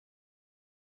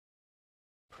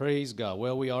Praise God.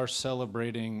 Well, we are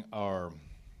celebrating our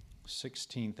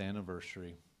 16th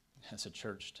anniversary as a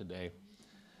church today.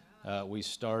 We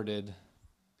started,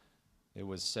 it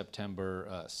was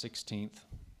September 16th,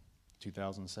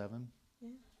 2007. Yeah.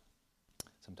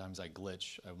 Sometimes I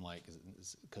glitch. I'm like,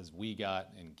 because we got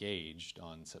engaged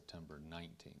on September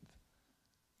 19th.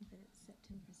 But it's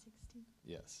September 16th.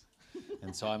 Yes.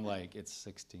 And so I'm like, it's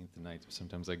 16th and 19th.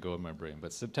 Sometimes I go in my brain.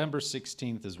 But September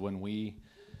 16th is when we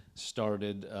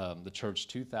started the church,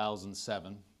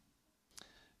 2007.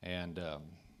 And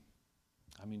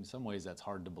I mean, in some ways that's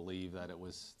hard to believe that it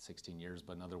was 16 years,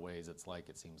 but in other ways it's like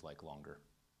it seems like longer.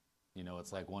 You know,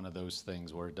 it's like one of those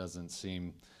things where it doesn't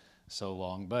seem so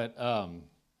long, but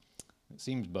it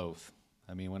seems both.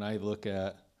 I mean, when I look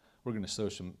at, we're going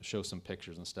to show some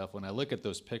pictures and stuff. When I look at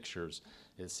those pictures,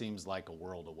 it seems like a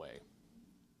world away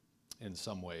in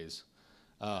some ways.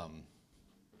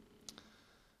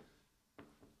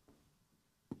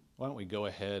 Why don't we go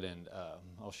ahead and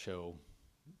I'll show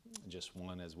just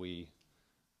one as we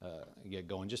get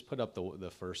going. Just put up the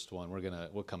first one.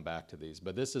 We'll come back to these.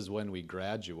 But this is when we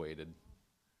graduated.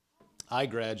 I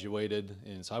graduated,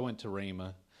 and so I went to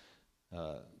Rhema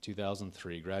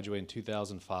 2003, graduated in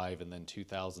 2005, and then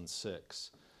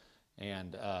 2006.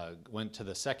 And went to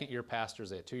the second-year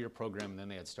pastors. They had a 2-year program, and then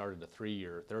they had started a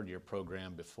third-year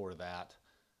program before that.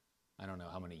 I don't know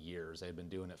how many years. They had been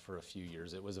doing it for a few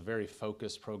years. It was a very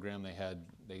focused program.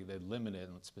 They limited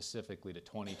it specifically to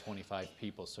 20, 25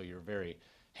 people, so you're very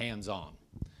hands-on.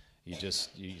 You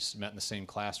met in the same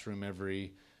classroom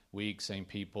every week, same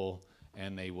people,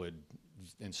 and they would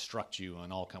instruct you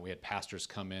on all kinds. We had pastors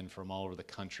come in from all over the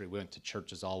country. We went to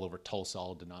churches all over Tulsa,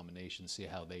 all denominations, see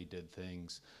how they did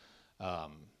things.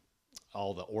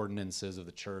 All the ordinances of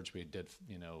the church. We did,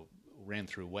 ran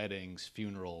through weddings,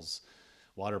 funerals,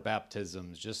 water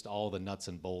baptisms, just all the nuts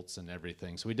and bolts and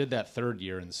everything. So we did that third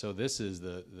year, and so this is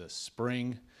the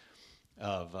spring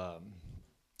of,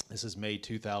 this is May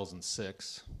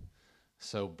 2006.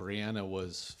 So Brianna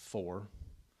was 4,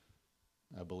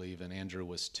 I believe, and Andrew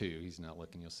was 2. He's not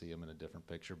looking, you'll see him in a different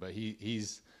picture, but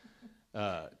he's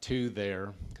 2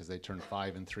 there, because they turned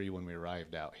 5 and 3 when we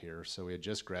arrived out here, so we had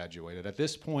just graduated. At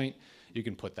this point, you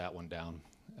can put that one down.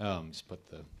 Just put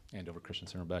the Andover Christian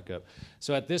Center back up.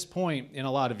 So at this point, and a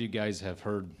lot of you guys have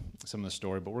heard some of the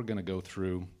story, but we're going to go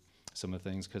through some of the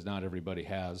things because not everybody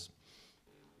has,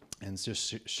 and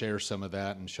just share some of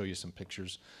that and show you some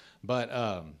pictures. But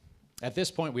at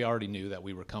this point, we already knew that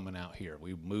we were coming out here.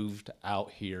 We moved out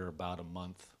here about a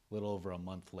little over a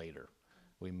month later.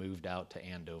 We moved out to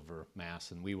Andover,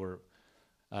 Mass, and we were,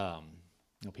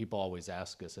 people always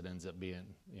ask us, it ends up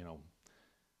being,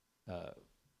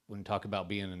 when we talk about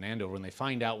being in Andover, when they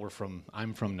find out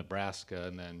I'm from Nebraska,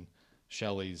 and then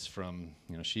Shelley's from,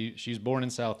 she's born in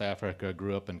South Africa,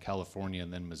 grew up in California,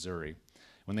 and then Missouri.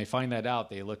 When they find that out,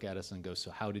 they look at us and go,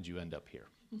 so how did you end up here?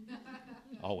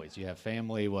 Always, you have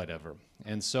family, whatever.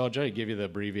 And so I'll try to give you the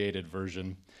abbreviated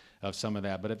version of some of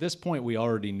that. But at this point, we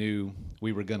already knew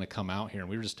we were going to come out here, and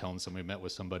we were just telling somebody, met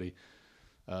with somebody,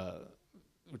 we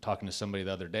were talking to somebody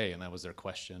the other day, and that was their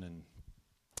question, and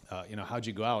how'd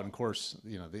you go out? And of course,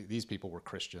 these people were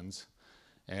Christians,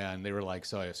 and they were like,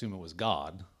 so I assume it was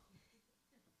God,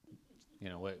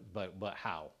 but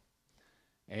how?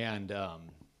 And,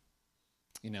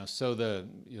 so a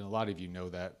lot of you know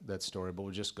that story, but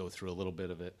we'll just go through a little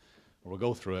bit of it, or we'll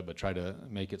go through it, but try to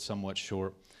make it somewhat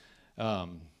short.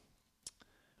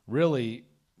 Really,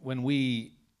 when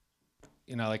we,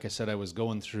 like I said, I was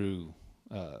going through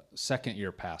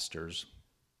second-year pastors.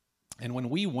 And when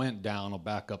we went down, I'll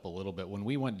back up a little bit, when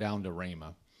we went down to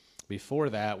Rhema,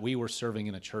 before that, we were serving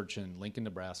in a church in Lincoln,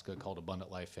 Nebraska called Abundant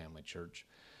Life Family Church.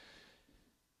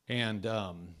 And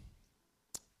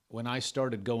when I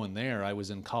started going there, I was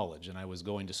in college, and I was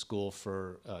going to school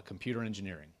for computer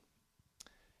engineering.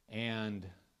 And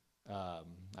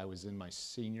I was in my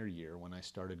senior year when I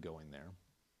started going there.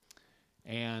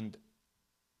 And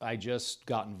I just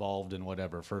got involved in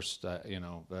whatever. First,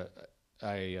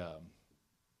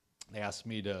 they asked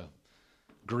me to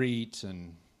greet,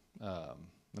 and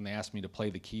then they asked me to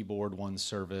play the keyboard one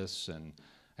service, and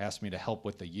asked me to help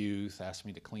with the youth, asked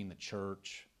me to clean the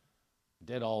church.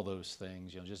 Did all those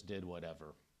things, just did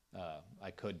whatever I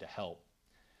could to help.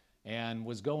 And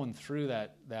was going through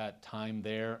that time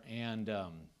there, and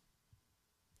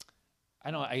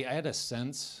I had a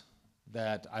sense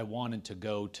that I wanted to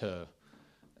go to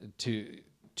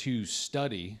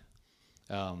study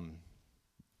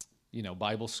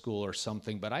Bible school or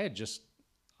something, but I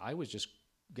was just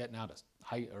getting out of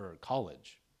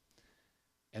college.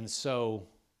 And so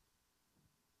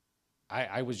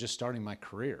I was just starting my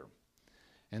career.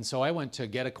 And so I went to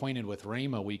get acquainted with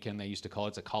Rhema weekend. They used to call it,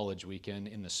 it's a college weekend,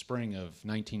 in the spring of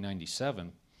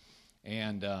 1997.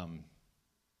 And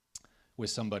with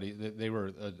somebody, they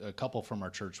were, a couple from our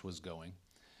church was going.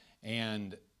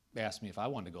 And they asked me if I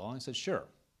wanted to go. And I said, sure.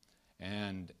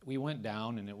 And we went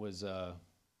down, and it was, I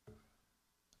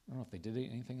don't know if they did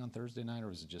anything on Thursday night, or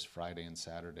was it just Friday and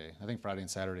Saturday? I think Friday and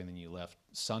Saturday, and then you left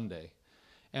Sunday.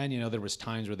 And, there was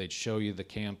times where they'd show you the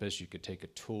campus. You could take a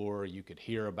tour. You could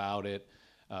hear about it.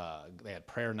 They had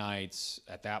prayer nights.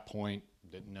 At that point,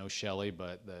 didn't know Shelley,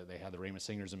 but they had the Rhema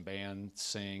Singers and Band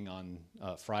sing on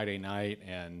Friday night,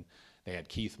 and they had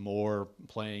Keith Moore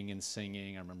playing and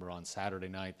singing. I remember on Saturday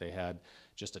night they had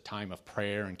just a time of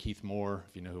prayer, and Keith Moore,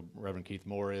 if you know who Reverend Keith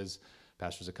Moore is,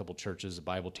 pastors a couple churches, a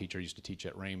Bible teacher, used to teach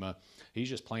at Rhema. He's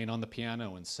just playing on the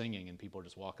piano and singing, and people are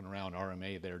just walking around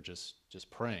RMA there just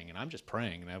praying, and I'm just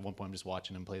praying. And at one point I'm just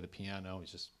watching him play the piano.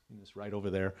 He's just right over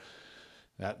there,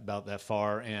 about that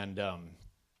far, and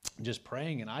just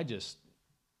praying. And I just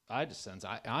sense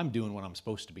I'm doing what I'm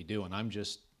supposed to be doing. I'm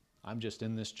just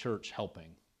in this church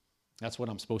helping. That's what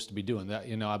I'm supposed to be doing. That,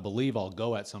 I believe I'll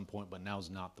go at some point, but now's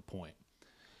not the point.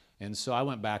 And so I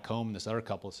went back home, and this other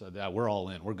couple said, we're all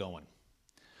in, we're going.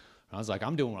 And I was like,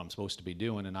 I'm doing what I'm supposed to be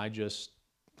doing, and I just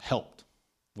helped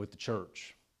with the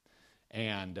church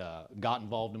and got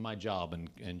involved in my job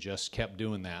and just kept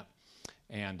doing that,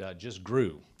 and just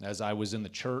grew. As I was in the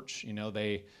church,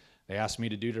 they asked me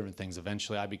to do different things.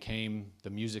 Eventually I became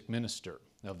the music minister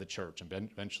of the church, and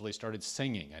eventually started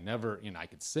singing. I never, I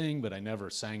could sing, but I never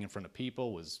sang in front of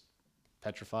people, was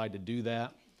petrified to do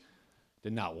that,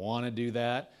 did not want to do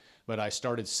that, but I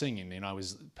started singing. I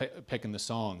was picking the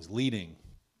songs, leading,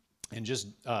 and just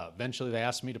eventually they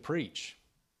asked me to preach.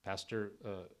 Pastor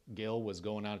Gil was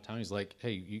going out of town. He's like,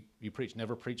 hey, you preach.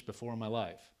 Never preached before in my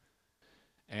life.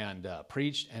 And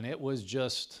preached, and it was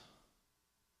just,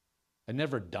 I'd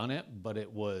never done it, but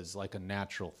it was like a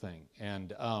natural thing.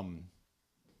 And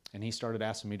he started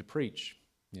asking me to preach,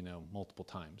 multiple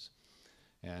times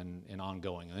and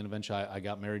ongoing. And then eventually I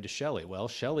got married to Shelley. Well,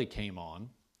 Shelley came on,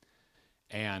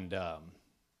 and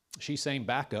she sang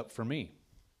backup for me.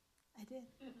 I did.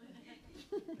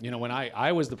 When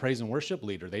I was the praise and worship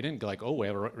leader, they didn't go like, oh, we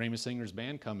have a Rhema Singers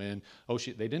Band come in.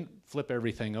 They didn't flip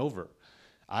everything over.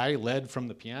 I led from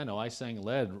the piano. I sang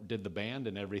lead, did the band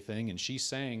and everything, and she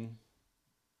sang.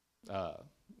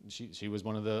 She was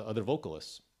one of the other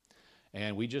vocalists.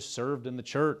 And we just served in the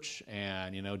church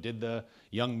and, did the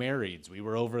young marrieds. We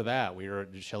were over that.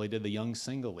 Shelley did the young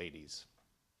single ladies.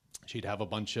 She'd have a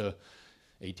bunch of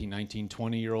 18, 19,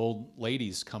 20-year-old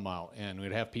ladies come out, and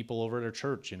we'd have people over at her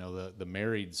church, the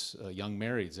marrieds, young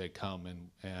marrieds, they'd come,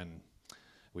 and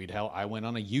I went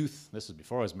on a youth, this is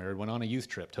before I was married, went on a youth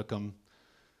trip, took them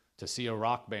to see a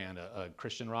rock band, a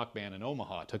Christian rock band in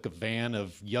Omaha. Took a van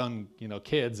of young,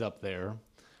 kids up there.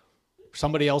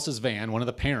 Somebody else's van, one of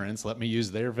the parents let me use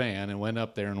their van, and went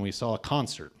up there and we saw a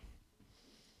concert.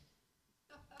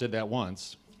 Did that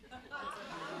once.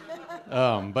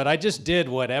 But I just did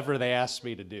whatever they asked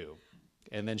me to do.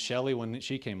 And then Shelley, when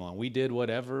she came along, we did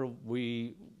whatever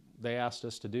they asked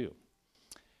us to do.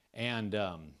 And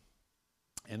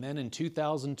then in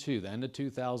 2002, the end of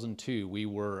 2002, we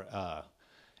were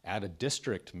at a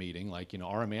district meeting, like,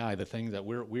 RMAI, the thing that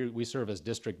we serve as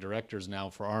district directors now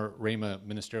for our Rhema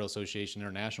Ministerial Association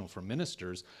International for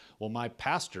ministers. Well, my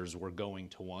pastors were going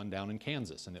to one down in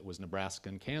Kansas, and it was Nebraska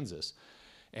and Kansas.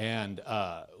 And,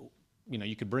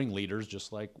 you could bring leaders,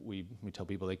 just like we tell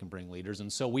people they can bring leaders.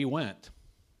 And so we went.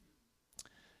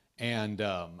 And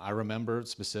I remember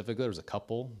specifically, there was a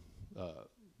couple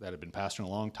that had been pastoring a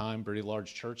long time, pretty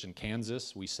large church in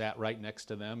Kansas. We sat right next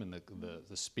to them, and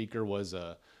the speaker was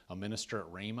a minister at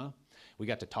Rhema. We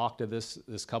got to talk to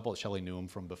this couple. Shelley knew them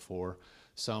from before,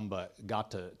 but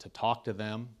got to talk to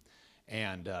them,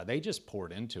 and they just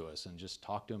poured into us and just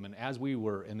talked to them. And then we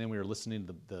were listening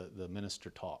to the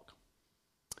minister talk.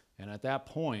 And at that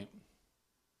point,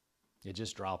 it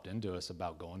just dropped into us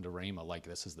about going to Rhema, like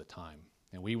this is the time.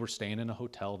 And we were staying in a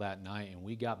hotel that night, and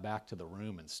we got back to the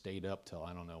room and stayed up till,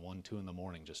 1, 2 in the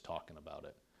morning just talking about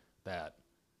it, that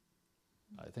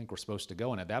I think we're supposed to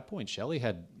go. And at that point, Shelley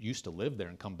had used to live there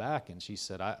and come back, and she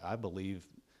said, I believe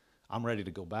I'm ready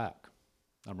to go back.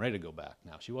 I'm ready to go back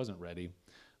now. She wasn't ready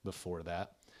before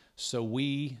that. So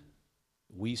we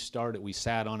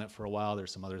sat on it for a while.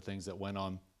 There's some other things that went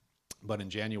on. But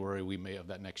in January of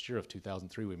that next year of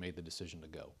 2003, we made the decision to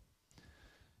go.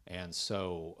 And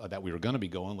so that we were going to be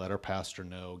going, let our pastor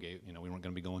know, we weren't going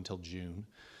to be going until June.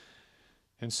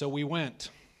 And so we went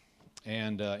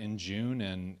in June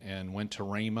and went to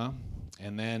Rhema.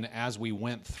 And then as we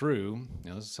went through,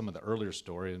 this is some of the earlier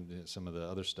story, and some of the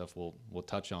other stuff we'll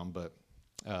touch on, but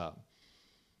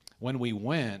When we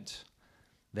went,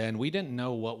 then we didn't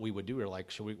know what we would do. We were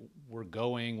like, we're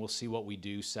going, we'll see what we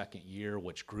do second year,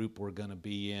 which group we're going to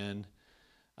be in.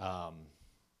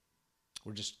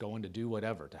 We're just going to do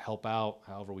whatever, to help out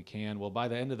however we can. Well, by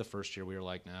the end of the first year, we were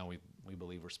like, no, we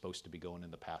believe we're supposed to be going in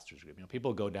the pastor's group.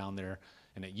 People go down there,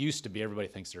 and it used to be everybody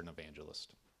thinks they're an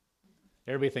evangelist.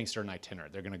 Everybody thinks they're an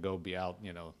itinerant. They're going to go be out,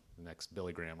 the next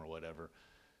Billy Graham or whatever.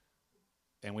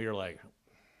 And we were like,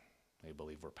 they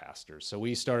believe we're pastors. So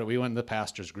we went in the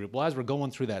pastor's group. Well, as we're going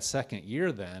through that second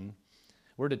year then,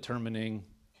 we're determining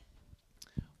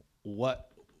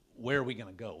where are we going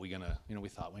to go? We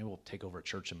thought maybe we'll take over a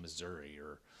church in Missouri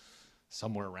or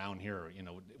somewhere around here.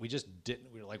 We just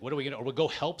didn't. We were like, what are we going to? Or we'll go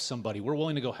help somebody. We're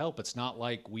willing to go help. It's not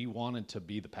like we wanted to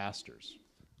be the pastors.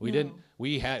 We didn't.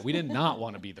 We did not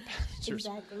want to be the pastors.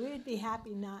 Exactly. We would be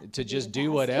happy not to just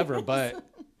do whatever. But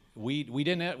we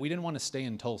didn't want to stay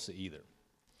in Tulsa either.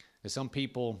 Some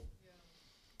people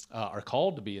are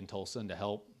called to be in Tulsa and to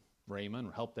help Raymond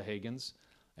or help the Hagans,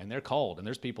 and they're called. And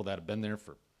there's people that have been there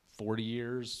for 40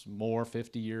 years, more,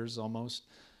 50 years almost,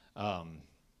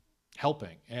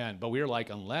 helping. But we were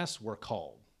like, unless we're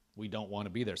called, we don't want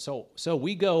to be there. So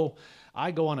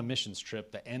I go on a missions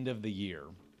trip the end of the year,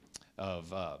 of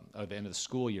the end of the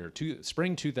school year,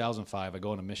 spring 2005. I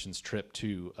go on a missions trip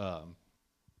to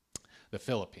the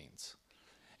Philippines,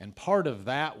 and part of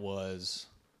that was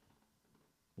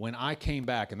when I came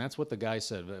back, and that's what the guy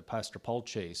said, Pastor Paul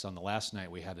Chase, on the last night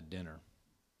we had a dinner,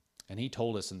 and he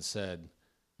told us and said,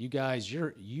 You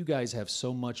guys have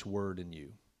so much word in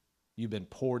you. You've been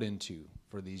poured into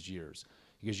for these years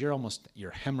because you're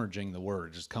hemorrhaging the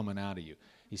word just coming out of you.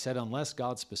 He said, unless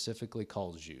God specifically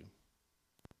calls you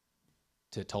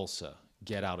to Tulsa,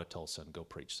 get out of Tulsa and go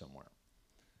preach somewhere.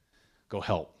 Go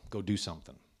help. Go do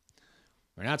something.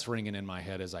 And that's ringing in my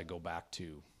head as I go back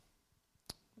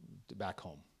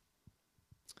home.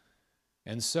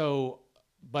 And so,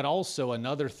 but also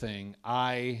another thing,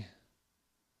 I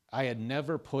had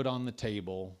never put on the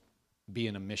table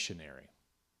being a missionary.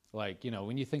 Like,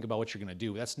 when you think about what you're going to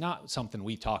do, that's not something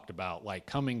we talked about, like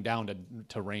coming down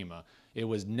to Rhema. It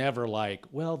was never like,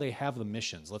 well, they have the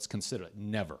missions, let's consider it.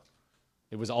 Never.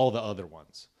 It was all the other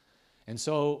ones. And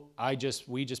so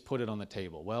we just put it on the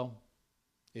table. Well,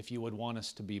 if you would want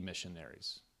us to be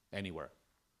missionaries anywhere.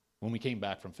 When we came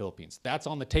back from Philippines, that's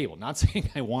on the table. Not saying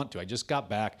I want to. I just got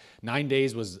back. 9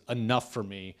 days was enough for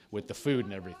me with the food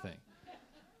and everything.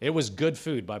 It was good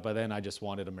food, but by then I just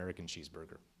wanted American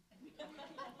cheeseburger.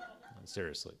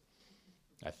 Seriously.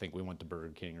 I think we went to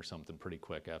Burger King or something pretty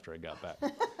quick after I got back.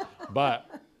 But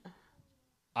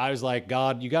I was like,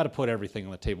 God, you got to put everything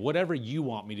on the table. Whatever you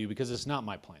want me to do, because it's not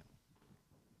my plan.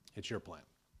 It's your plan.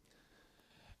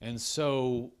 And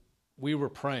so we were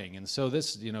praying. And so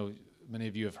this, many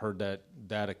of you have heard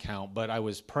that account, but I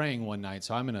was praying one night.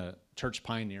 So I'm in a church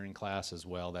pioneering class as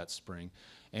well that spring.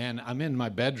 And I'm in my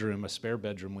bedroom, a spare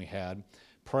bedroom we had,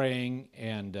 praying,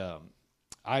 and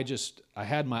I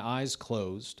had my eyes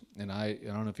closed, and I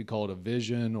don't know if you call it a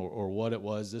vision or what it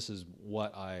was. This is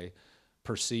what I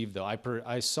perceived, though.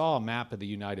 I saw a map of the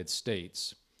United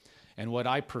States, and what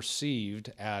I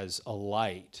perceived as a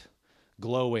light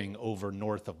glowing over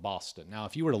north of Boston. Now,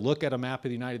 if you were to look at a map of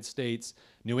the United States,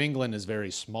 New England is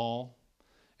very small,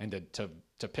 and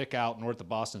to pick out north of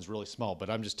Boston is really small, but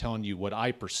I'm just telling you what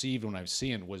I perceived when I was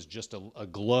seeing was just a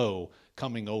glow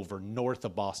coming over north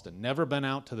of Boston. Never been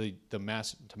out to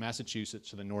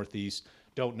Massachusetts, to the northeast,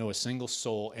 don't know a single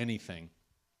soul, anything.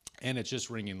 And it's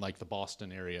just ringing like the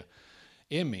Boston area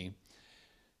in me.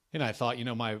 And I thought,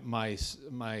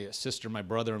 my sister, my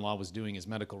brother-in-law was doing his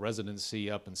medical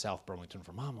residency up in South Burlington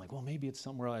for Mom. I'm like, well, maybe it's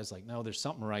somewhere. I was like, no, there's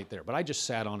something right there. But I just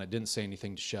sat on it, didn't say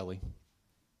anything to Shelley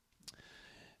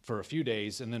for a few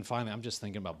days, and then finally I'm just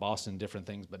thinking about Boston, different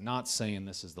things, but not saying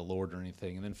this is the Lord or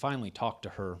anything, and then finally talk to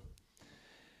her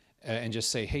and just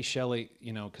say, hey, Shelley,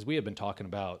 because we had been talking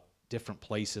about different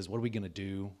places, what are we going to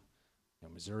do,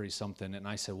 Missouri something, and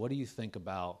I said, what do you think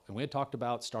about, and we had talked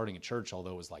about starting a church,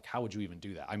 although it was like, how would you even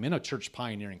do that? I'm in a church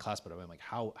pioneering class, but I'm like,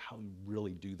 how you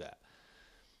really do that?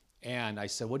 And I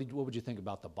said, what would you think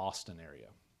about the Boston area?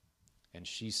 And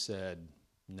she said,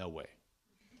 no way.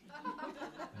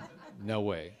 No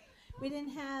way. We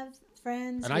didn't have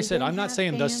friends. And I said, I'm not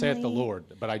saying thus saith the Lord,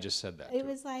 but I just said that. It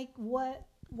was like,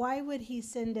 why would he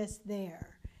send us there?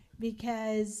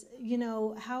 Because,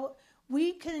 how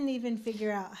we couldn't even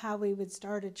figure out how we would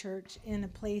start a church in a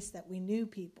place that we knew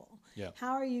people. Yeah.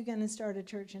 How are you going to start a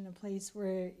church in a place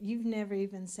where you've never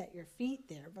even set your feet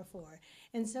there before?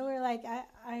 And so we're like,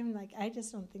 I'm like, I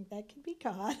just don't think that could be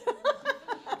God.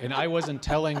 And I wasn't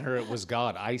telling her it was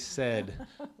God. I said,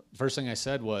 first thing I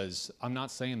said was, I'm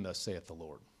not saying thus saith the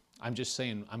Lord. I'm just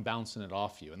saying I'm bouncing it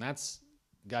off you. And that's,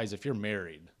 guys, if you're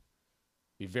married,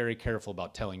 be very careful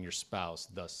about telling your spouse,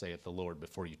 thus saith the Lord,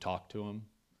 before you talk to him.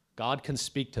 God can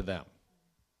speak to them.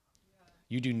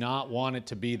 You do not want it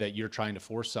to be that you're trying to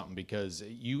force something, because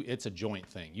it's a joint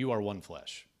thing. You are one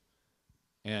flesh.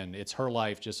 And it's her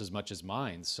life just as much as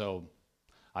mine. So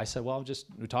I said, well,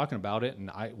 we're talking about it, and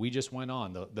we just went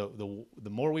on. The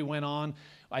more we went on,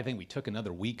 I think we took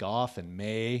another week off in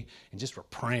May and just were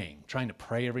praying, trying to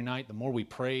pray every night. The more we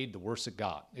prayed, the worse it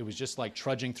got. It was just like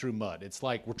trudging through mud. It's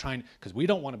like we're trying, because we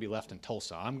don't want to be left in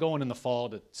Tulsa. I'm going in the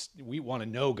fall we want to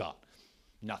know God.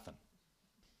 Nothing.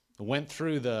 Went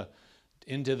through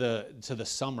into the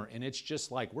summer, and it's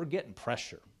just like we're getting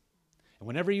pressure. And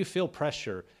whenever you feel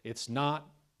pressure, it's not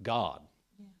God.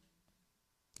 Yeah.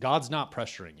 God's not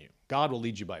pressuring you. God will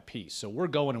lead you by peace. So we're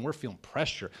going and we're feeling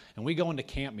pressure. And we go into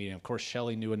camp meeting. Of course,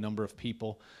 Shelley knew a number of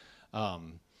people,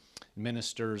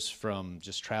 ministers from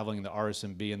just traveling the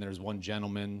RSMB. And there's one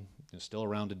gentleman, still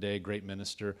around today, great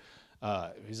minister.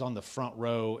 He's on the front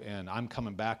row, and I'm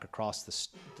coming back across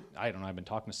I don't know, I've been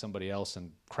talking to somebody else,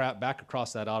 and back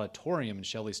across that auditorium, and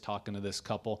Shelley's talking to this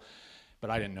couple, but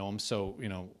I didn't know him. So,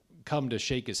 come to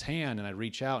shake his hand, and I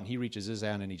reach out, and he reaches his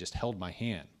hand, and he just held my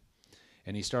hand.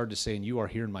 And he started to say, you are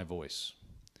hearing my voice.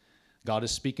 God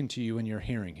is speaking to you, and you're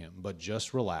hearing him, but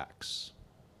just relax.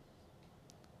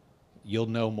 You'll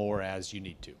know more as you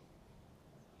need to.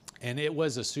 And it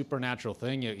was a supernatural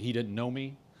thing. He didn't know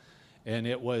me. And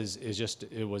it was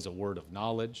a word of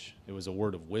knowledge. It was a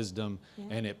word of wisdom. Yeah.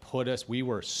 And we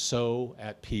were so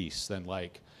at peace. Then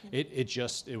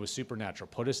it was supernatural.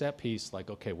 Put us at peace. Like,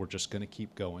 okay, we're just going to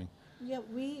keep going. Yeah,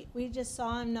 we just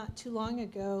saw him not too long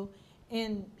ago,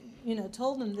 and,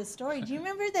 told him this story. Do you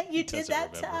remember that you did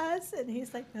that to us? And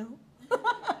he's like, no.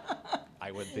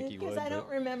 I wouldn't think he would. Because I don't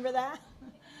remember that.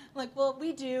 I'm like, well,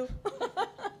 we do.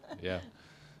 Yeah.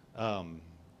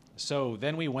 So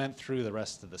then we went through the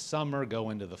rest of the summer, go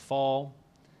into the fall,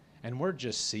 and we're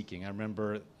just seeking. I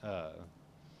remember, I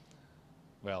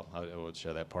won't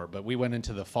show that part, but we went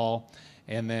into the fall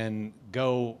and then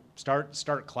go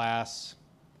start class.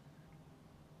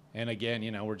 And again,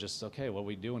 we're just, okay, what are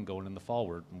we doing going in the fall?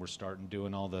 We're starting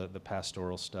doing all the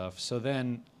pastoral stuff. So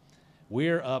then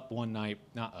we're up one night,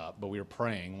 not up, but we were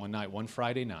praying one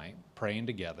Friday night, praying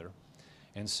together.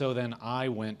 And so then I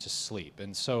went to sleep.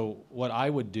 And so what I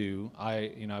would do,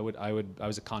 I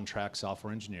was a contract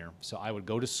software engineer. So I would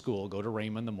go to school, go to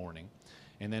Rhema in the morning.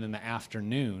 And then in the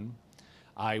afternoon,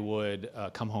 I would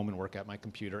come home and work at my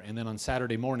computer. And then on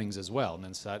Saturday mornings as well. And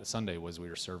then Sunday we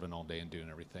were serving all day and doing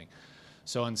everything.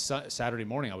 So on Saturday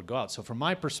morning, I would go out. So from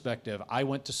my perspective, I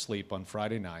went to sleep on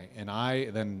Friday night. And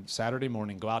I then Saturday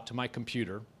morning go out to my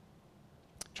computer,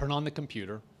 turn on the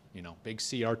computer. Big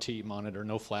CRT monitor,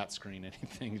 no flat screen,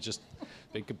 anything, just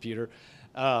big computer.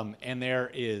 And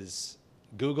there is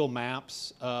Google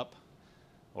Maps up,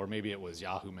 or maybe it was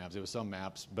Yahoo Maps. It was some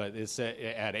maps, but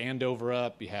it had Andover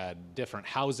up. You had different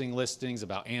housing listings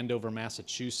about Andover,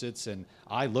 Massachusetts. And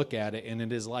I look at it, and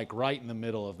it is like right in the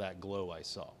middle of that glow I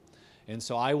saw. And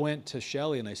so I went to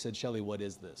Shelley, and I said, Shelley, what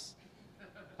is this?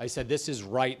 I said, this is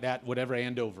right, whatever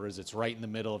Andover is, it's right in the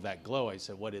middle of that glow. I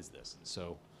said, what is this? And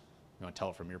so you want to tell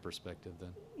it from your perspective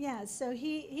then? Yeah, so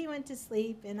he went to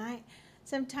sleep, and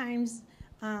sometimes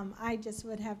I just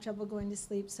would have trouble going to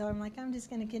sleep. So I'm like, I'm just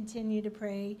going to continue to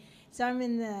pray. So I'm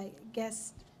in the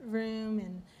guest room,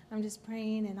 and I'm just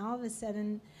praying, and all of a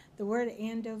sudden the word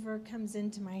Andover comes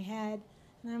into my head.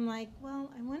 And I'm like, well,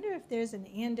 I wonder if there's an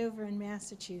Andover in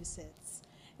Massachusetts.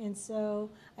 And so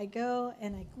I go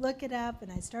and I look it up,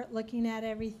 and I start looking at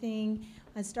everything.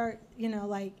 I start,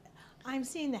 I'm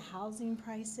seeing the housing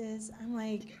prices. I'm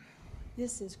like,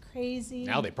 this is crazy.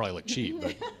 Now they probably look cheap.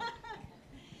 But.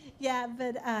 Yeah,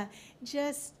 but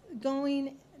just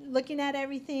looking at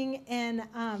everything, and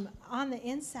on the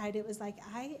inside, it was like,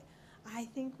 I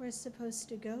think we're supposed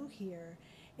to go here.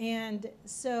 And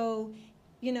so,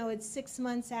 it's 6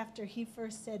 months after he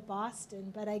first said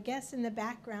Boston, but I guess in the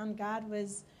background, God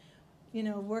was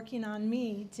working on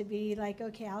me to be like,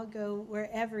 okay, I'll go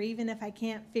wherever, even if I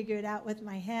can't figure it out with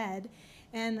my head.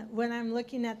 And when I'm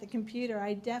looking at the computer,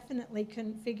 I definitely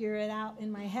couldn't figure it out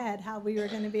in my head how we were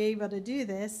going to be able to do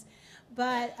this.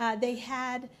 But they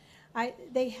had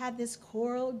this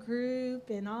choral group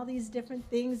and all these different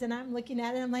things, and I'm looking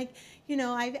at it, I'm like,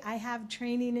 I have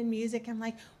training in music. I'm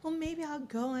like, well, maybe I'll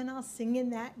go and I'll sing in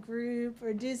that group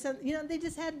or do something. They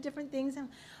just had different things.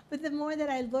 But the more that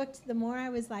I looked, the more I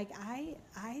was like,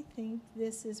 I think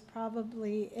this is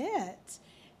probably it.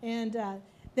 And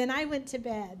then I went to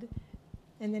bed,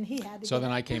 and then he had to So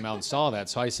then I came out and saw that.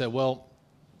 So I said, well,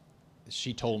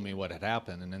 she told me what had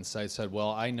happened. And then I said,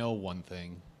 well, I know one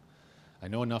thing. I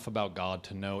know enough about God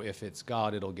to know if it's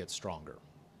God, it'll get stronger.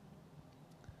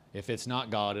 If it's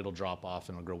not God, it'll drop off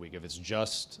and it'll grow weak. If it's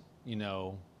just,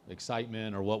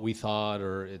 excitement or what we thought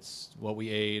or it's what we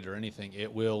ate or anything,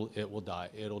 it will die.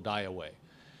 It'll die away.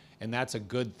 And that's a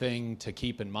good thing to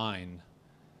keep in mind.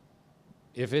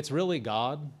 If it's really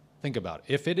God, think about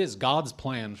it. If it is God's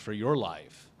plan for your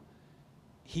life,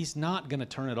 he's not going to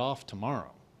turn it off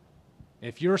tomorrow.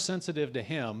 If you're sensitive to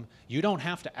him, you don't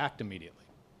have to act immediately.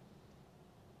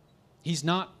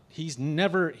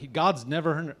 God's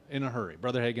never in a hurry.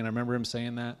 Brother Hagin, I remember him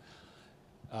saying that.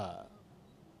 I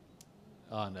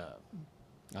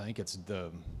think it's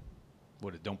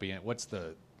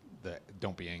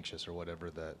don't be anxious or whatever,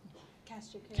 that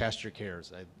cast your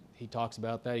cares. He talks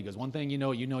about that. He goes, one thing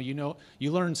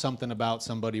you learn something about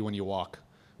somebody when you walk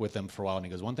with them for a while. And he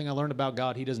goes, one thing I learned about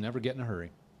God, he doesn't ever get in a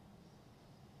hurry.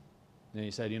 And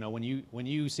he said, when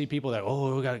you see people that,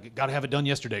 we got to have it done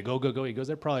yesterday, go. He goes,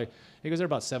 they're about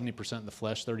 70% in the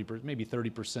flesh, 30%, maybe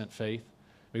 30% faith,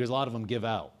 because a lot of them give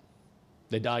out.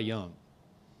 They die young.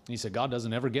 And he said, God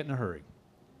doesn't ever get in a hurry.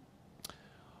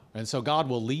 And so God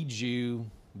will lead you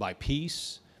by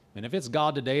peace. And if it's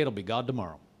God today, it'll be God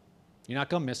tomorrow. You're not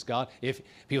going to miss God. If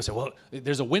people say, well,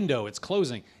 there's a window, it's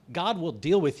closing, God will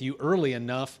deal with you early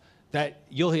enough that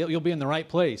you'll be in the right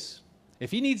place.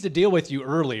 If he needs to deal with you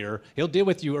earlier, he'll deal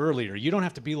with you earlier. You don't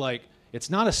have to be like, it's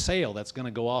not a sale that's going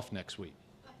to go off next week.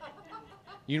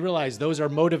 You realize those are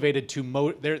motivated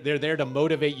they're there to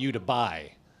motivate you to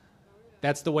buy.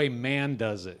 That's the way man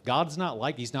does it. God's not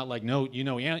like, he's not like, no,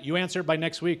 you answer it by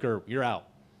next week or you're out.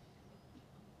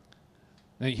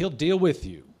 Now, he'll deal with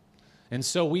you. And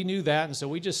so we knew that, and so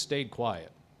we just stayed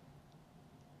quiet.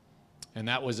 And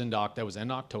that was in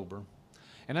October.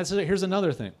 And here's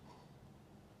another thing.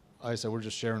 Like I said, we're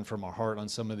just sharing from our heart on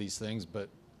some of these things, but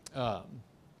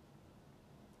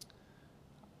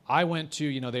I went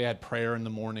to, they had prayer in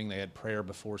the morning, they had prayer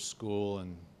before school,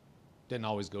 and didn't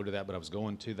always go to that, but I was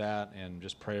going to that, and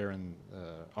just prayer and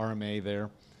RMA there.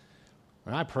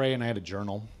 And I pray, and I had a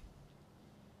journaled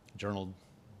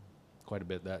quite a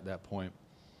bit at that point.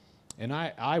 And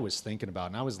I was thinking about it,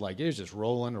 and I was like, it was just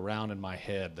rolling around in my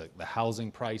head, the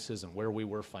housing prices and where we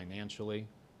were financially.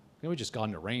 We just got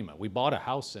into Rhema. We bought a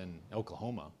house in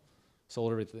Oklahoma,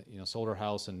 sold everything, sold our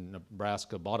house in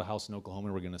Nebraska, bought a house in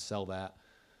Oklahoma. We're going to sell that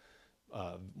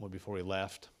before we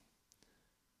left.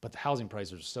 But the housing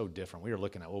prices are so different. We were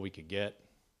looking at what we could get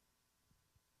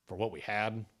for what we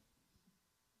had.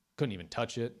 Couldn't even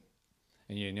touch it.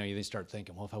 And you start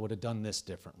thinking, well, if I would have done this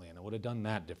differently, and I would have done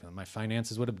that differently, my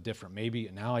finances would have been different, maybe.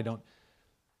 And now I don't.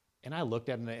 And I looked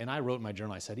at it, and I wrote in my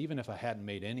journal, I said, even if I hadn't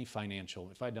made any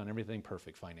if I'd done everything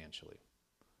perfect financially,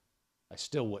 I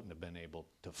still wouldn't have been able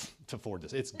to afford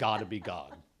this. It's got to be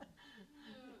God.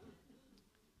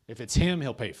 If it's him,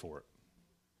 he'll pay for it.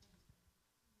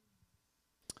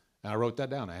 And I wrote that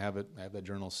down. I have that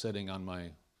journal sitting on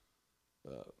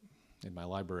in my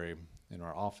library in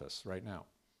our office right now.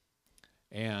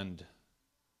 And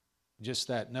just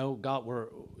that, no, God,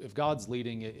 if God's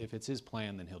leading it, if it's his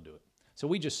plan, then he'll do it. So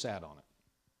we just sat on it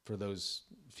for those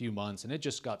few months, and it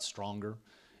just got stronger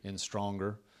and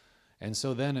stronger. And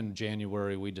so then in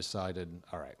January, we decided,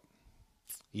 all right,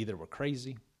 either we're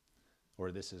crazy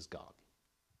or this is God,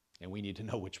 and we need to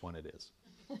know which one it is.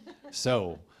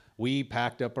 So we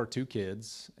packed up our two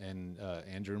kids, and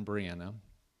Andrew and Brianna,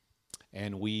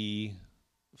 and we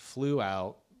flew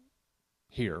out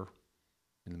here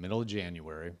in the middle of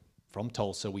January from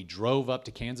Tulsa. We drove up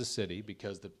to Kansas City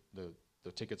because the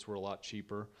tickets were a lot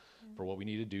cheaper for what we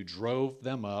needed to do. Drove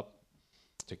them up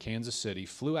to Kansas City,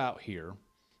 flew out here,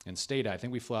 and stayed. I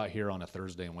think we flew out here on a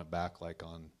Thursday and went back like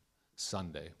on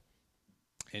Sunday,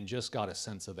 and just got a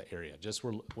sense of the area.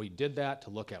 We did that to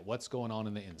look at what's going on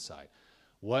in the inside.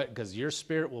 Because your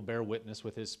spirit will bear witness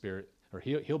with his spirit, or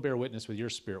he'll bear witness with your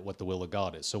spirit what the will of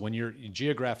God is. So when you're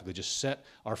geographically just set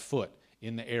our foot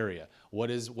in the area,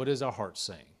 what is our heart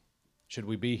saying? Should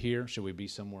we be here? Should we be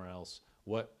somewhere else?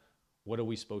 What are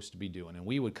we supposed to be doing? And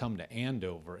we would come to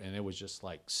Andover, and it was just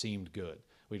like seemed good.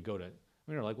 We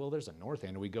were like, well, there's a North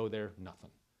Andover. We go there, nothing.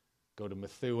 Go to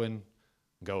Methuen,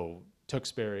 go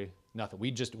Tewksbury, nothing. We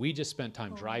just spent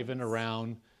time driving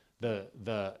around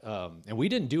and we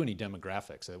didn't do any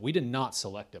demographics. We did not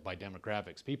select it by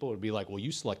demographics. People would be like, well,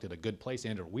 you selected a good place,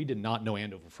 Andover. We did not know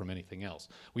Andover from anything else.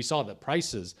 We saw the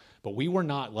prices, but we were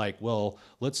not like, well,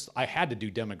 I had to do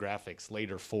demographics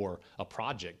later for a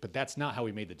project, but that's not how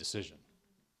we made the decision.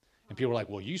 And people were like,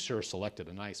 well, you sure selected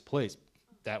a nice place.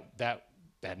 That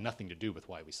had nothing to do with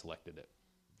why we selected it.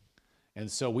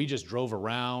 And so we just drove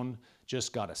around,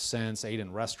 just got a sense, ate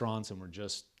in restaurants, and were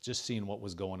just seeing what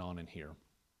was going on in here.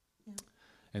 Yeah.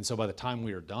 And so by the time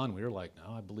we were done, we were like,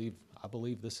 no, I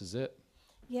believe this is it.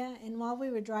 Yeah, and while we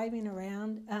were driving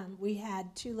around, we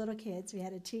had 2 little kids. We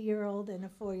had a 2-year-old and a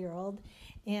 4-year-old.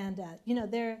 And,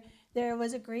 there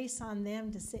was a grace on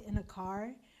them to sit in a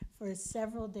car for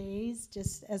several days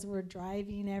just as we're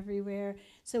driving everywhere.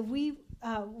 So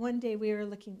one day we were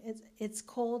looking, it's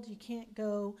cold, you can't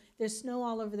go. There's snow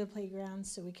all over the playground,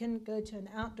 so we couldn't go to an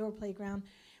outdoor playground.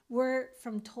 We're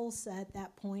from Tulsa at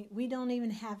that point. We don't even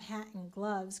have hat and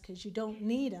gloves because you don't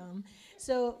need them.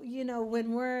 So,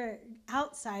 when we're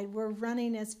outside, we're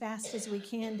running as fast as we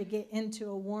can to get into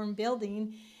a warm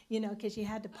building, because you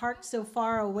had to park so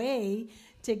far away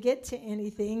to get to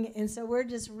anything. And so we're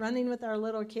just running with our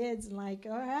little kids and like,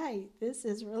 all right, this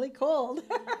is really cold.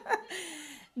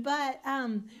 But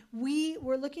we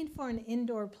were looking for an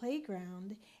indoor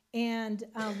playground. And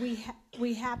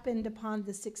we happened upon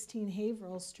the 16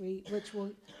 Haverhill Street, which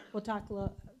we'll talk a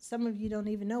little. Some of you don't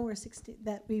even know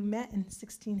that we met in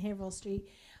 16 Haverhill Street,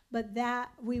 but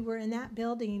that we were in that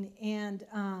building, and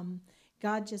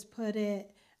God just put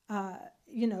it.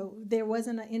 There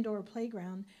wasn't an indoor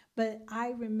playground, but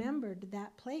I remembered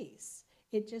that place.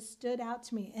 It just stood out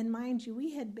to me. And mind you,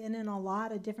 we had been in a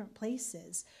lot of different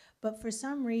places, but for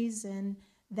some reason,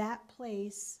 that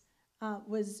place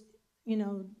was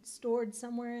stored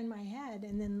somewhere in my head,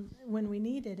 and then when we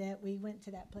needed it, we went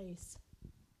to that place.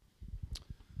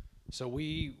 So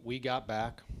we got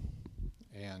back,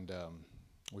 and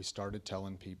we started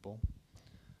telling people,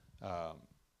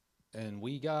 and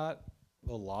we got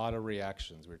a lot of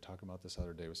reactions. We were talking about this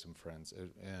other day with some friends,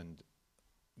 and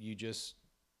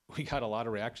we got a lot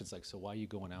of reactions like, so why are you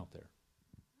going out there?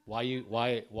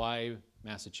 Why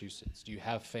Massachusetts? Do you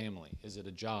have family? Is it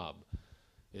a job?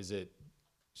 Is it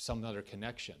some other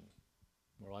connection?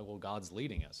 We're like, well, God's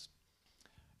leading us.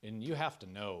 And you have to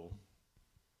know,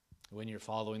 when you're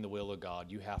following the will of God,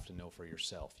 you have to know for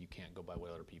yourself. You can't go by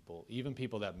what other people, even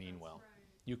people that mean well.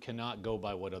 You cannot go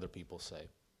by what other people say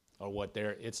or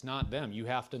it's not them. You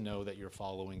have to know that you're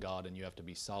following God, and you have to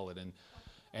be solid.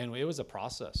 And it was a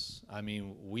process. I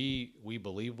mean, we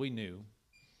believed we knew,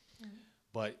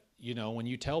 but when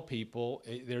you tell people,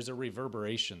 there's a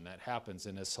reverberation that happens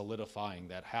and a solidifying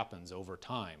that happens over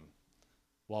time.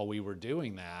 While we were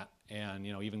doing that, and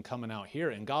even coming out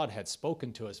here, and God had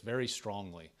spoken to us very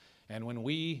strongly. And when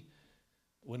we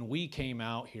came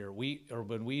out here,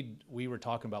 when we were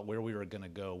talking about where we were going to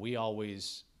go, we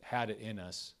always had it in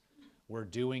us. We're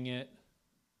doing it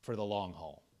for the long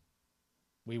haul.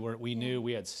 We knew,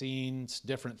 we had seen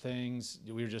different things.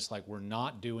 We were just like, we're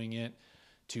not doing it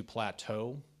to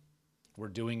plateau. We're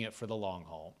doing it for the long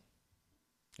haul.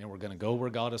 And we're going to go where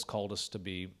God has called us to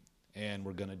be, and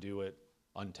we're going to do it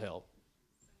until.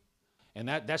 And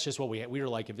that's just what we were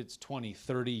like, if it's 20,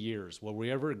 30 years,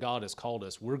 wherever God has called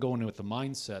us, we're going with the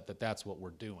mindset that that's what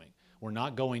we're doing. We're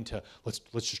not going to, let's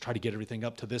just try to get everything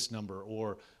up to this number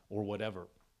or whatever,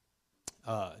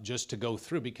 just to go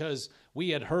through, because we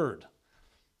had heard.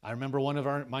 I remember one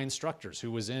of my instructors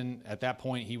who was at that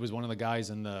point, he was one of the guys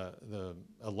in the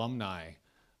alumni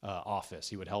office.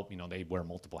 He would help, they wear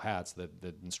multiple hats. The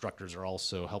instructors are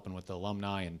also helping with the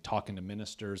alumni and talking to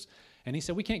ministers. And he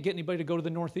said, we can't get anybody to go to the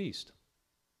Northeast.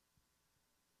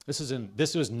 This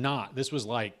was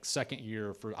like second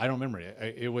year I don't remember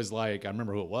it. It was like, I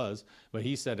remember who it was, but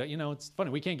he said, it's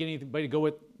funny, we can't get anybody to go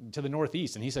to the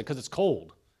Northeast. And he said, because it's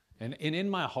cold. And in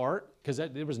my heart, because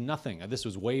there was nothing, this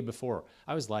was way before,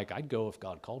 I was like, I'd go if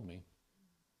God called me.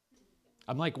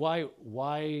 I'm like,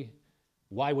 why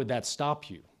would that stop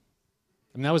you?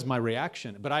 I mean, that was my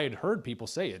reaction. But I had heard people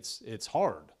say it's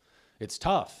hard, it's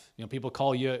tough. People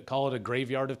call it a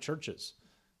graveyard of churches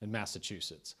in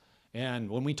Massachusetts.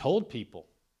 And when we told people,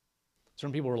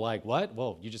 certain people were like, what?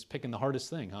 Well, you're just picking the hardest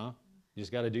thing, huh? You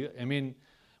just got to do it. I mean,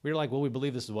 we were like, well, we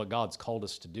believe this is what God's called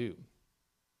us to do.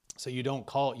 So you don't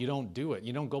do it.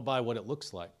 You don't go by what it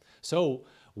looks like. So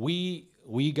we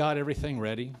got everything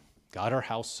ready, got our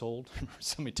house sold.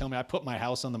 Somebody tell me I put my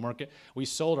house on the market. We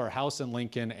sold our house in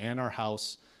Lincoln and our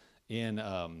house in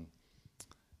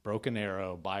Broken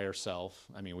Arrow by ourselves.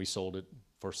 I mean, we sold it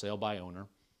for sale by owner.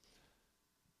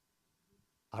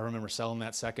 I remember selling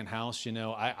that second house.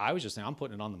 I was just saying, I'm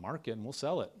putting it on the market and we'll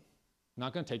sell it.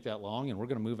 Not going to take that long, and we're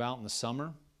going to move out in the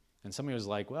summer. And somebody was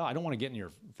like, well, I don't want to get in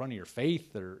front of your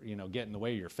faith or, get in the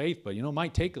way of your faith, but, it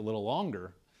might take a little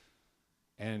longer.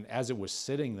 And as it was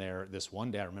sitting there, this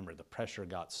one day, I remember the pressure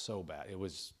got so bad.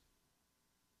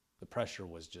 The pressure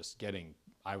was just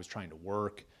I was trying to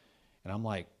work, and I'm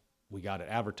like, we got it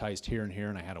advertised here and here,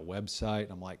 and I had a website.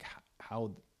 I'm like,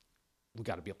 how we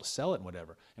got to be able to sell it and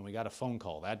whatever. And we got a phone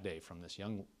call that day from this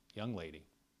young lady.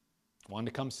 Wanted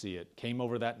to come see it, came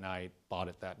over that night, bought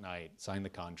it that night, signed the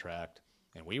contract.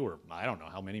 And we were, I don't know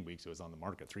how many weeks it was on the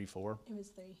market, 3, 4? It was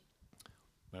 3.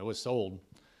 It was sold.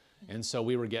 And so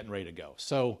we were getting ready to go.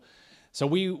 So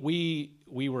we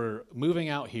were moving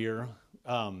out here.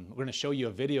 We're going to show you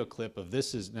a video clip of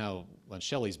this. Is now on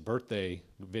Shelly's birthday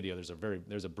video.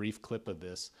 There's a brief clip of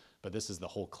this, but this is the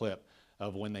whole clip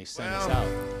of when they sent us out.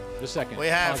 Just a second. We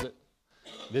have.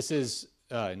 This is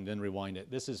and then rewind it.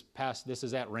 This is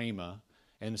at Rhema.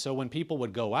 And so when people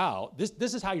would go out,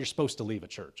 this is how you're supposed to leave a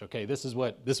church. Okay, this is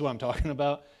what I'm talking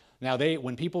about. Now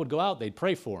when people would go out, they'd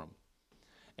pray for them.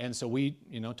 And so we,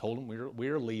 told them we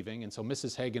were leaving. And so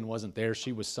Mrs. Hagan wasn't there.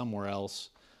 She was somewhere else.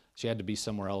 She had to be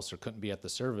somewhere else or couldn't be at the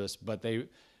service. But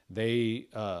they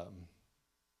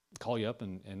call you up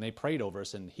and they prayed over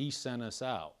us. And he sent us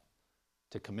out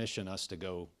to commission us to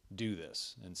go do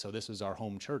this. And so this is our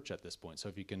home church at this point. So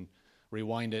if you can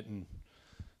rewind it and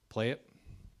play it.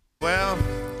 Well,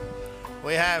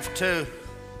 we have to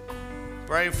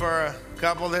pray for a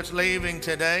couple that's leaving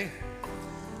today.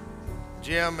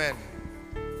 Jim and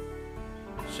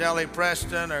Shelley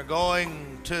Preston are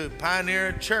going to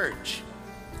Pioneer Church.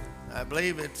 I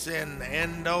believe it's in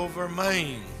Andover,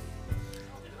 Maine.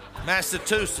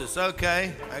 Massachusetts,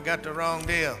 okay. I got the wrong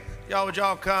deal. Would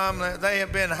y'all come? They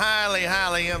have been highly,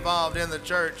 highly involved in the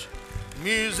church.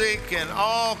 Music and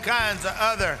all kinds of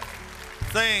other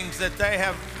things that they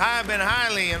have been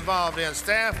highly involved in.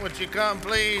 Staff, would you come,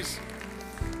 please?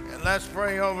 And let's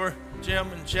pray over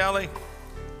Jim and Shelley.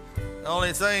 The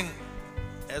only thing,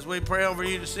 as we pray over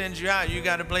you to send you out, you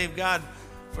got to believe God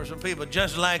for some people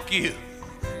just like you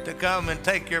to come and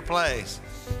take your place.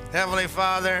 Heavenly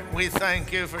Father, we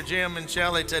thank you for Jim and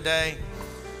Shelley today.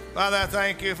 Father, I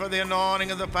thank you for the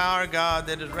anointing of the power of God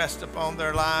that has rested upon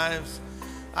their lives.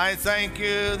 I thank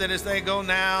you that as they go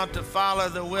now to follow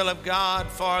the will of God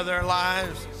for their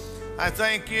lives, I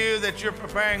thank you that you're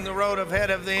preparing the road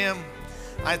ahead of them.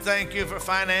 I thank you for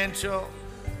financial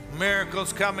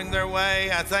miracles coming their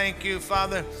way. I thank you,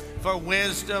 Father, for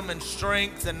wisdom and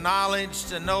strength and knowledge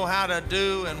to know how to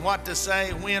do and what to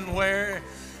say, when, where.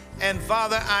 And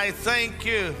Father, I thank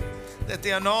you that the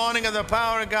anointing of the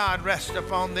power of God rests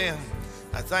upon them.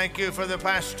 I thank you for the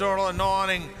pastoral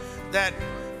anointing that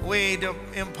we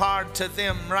impart to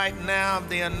them right now.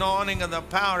 The anointing of the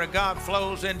power of God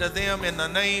flows into them in the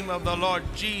name of the Lord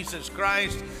Jesus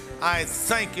Christ. I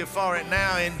thank you for it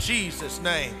now in Jesus'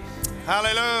 name.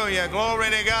 Hallelujah.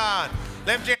 Glory to God.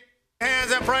 Lift your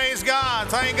hands and praise God.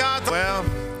 Thank God. Well,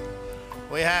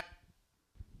 we have.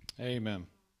 Amen.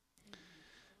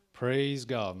 Praise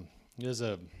God. That's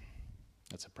a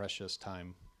precious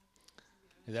time.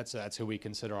 That's who we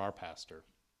consider our pastor.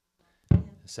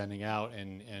 Sending out,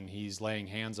 and he's laying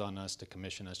hands on us to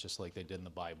commission us just like they did in the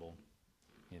Bible.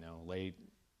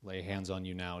 Lay hands on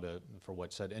you now for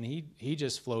what's said. And he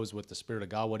just flows with the Spirit of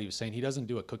God, what he was saying. He doesn't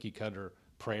do a cookie cutter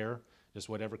prayer, just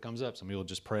whatever comes up. Some people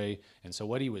just pray. And so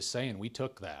what he was saying, we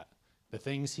took that. The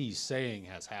things he's saying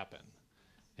has happened.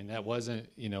 And that wasn't,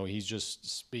 he's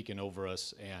just speaking over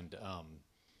us. And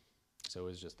so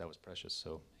that was precious.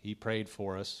 So he prayed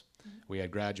for us. We had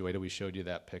graduated. We showed you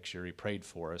that picture. He prayed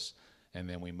for us. And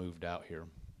then we moved out here.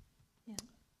 Yeah,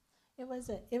 it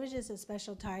was just a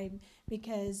special time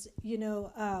because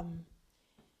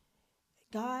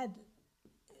God,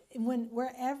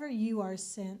 wherever you are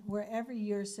sent, wherever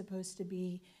you're supposed to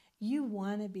be, you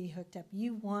want to be hooked up.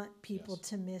 You want people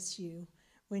to miss you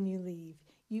when you leave.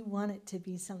 You want it to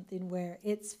be something where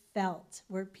it's felt,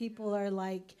 where people are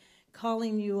like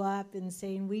calling you up and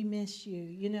saying, "We miss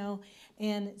you,"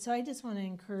 And so I just want to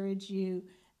encourage you.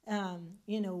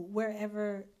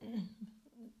 Wherever,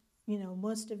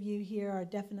 most of you here are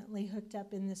definitely hooked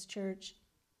up in this church.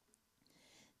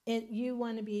 You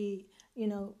want to be,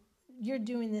 you're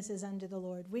doing this as unto the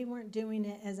Lord. We weren't doing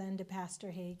it as unto Pastor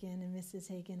Hagan and Mrs.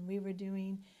 Hagan. We were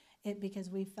doing it because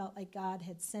we felt like God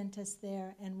had sent us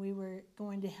there and we were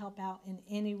going to help out in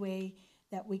any way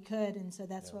that we could. And so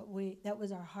that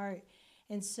was our heart.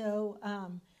 And so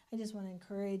I just want to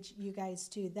encourage you guys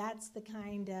too. That's the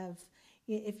kind of,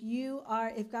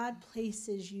 if God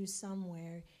places you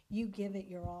somewhere, you give it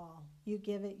your all. You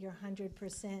give it your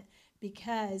 100%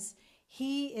 because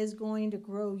he is going to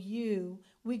grow you.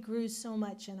 We grew so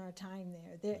much in our time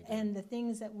there. And the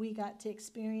things that we got to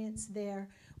experience there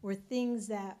were things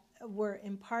that were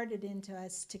imparted into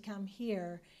us to come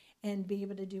here and be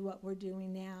able to do what we're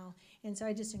doing now. And so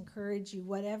I just encourage you,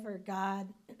 whatever God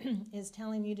is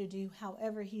telling you to do,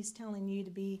 however he's telling you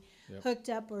to be hooked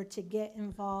up or to get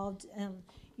involved,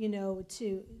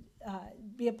 to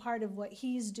be a part of what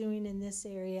he's doing in this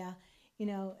area,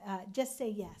 just say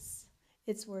yes.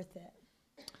 It's worth it.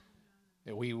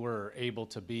 We were able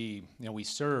to be, we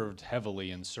served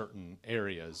heavily in certain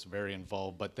areas, very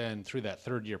involved, but then through that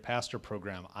third-year pastor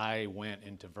program, I went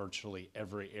into virtually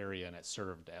every area and it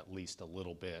served at least a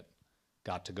little bit.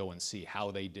 Got to go and see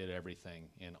how they did everything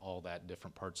in all that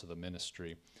different parts of the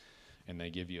ministry. And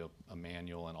they give you a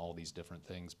manual and all these different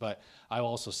things. But I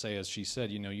also say, as she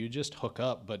said, you just hook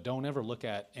up, but don't ever look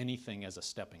at anything as a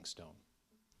stepping stone.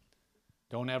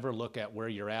 Don't ever look at where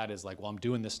you're at as like, well, I'm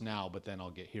doing this now, but then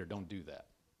I'll get here. Don't do that.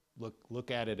 Look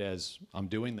at it as I'm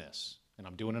doing this, and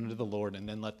I'm doing it unto the Lord, and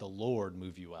then let the Lord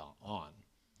move you out on.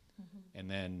 Mm-hmm. And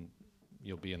then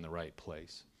you'll be in the right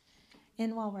place.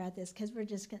 And while we're at this, because we're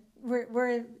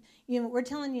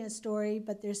telling you a story,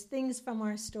 but there's things from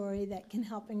our story that can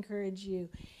help encourage you.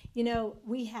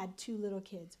 We had 2 little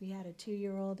kids. We had a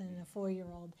 2-year-old and a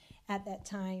 4-year-old at that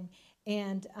time.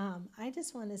 And I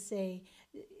just want to say,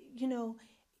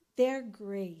 they're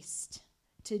graced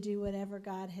to do whatever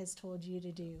God has told you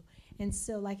to do. And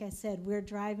so, like I said, we're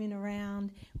driving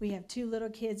around. We have 2 little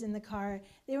kids in the car.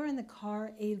 They were in the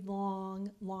car a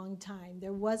long, long time.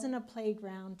 There wasn't a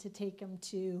playground to take them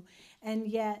to, and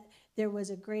yet there was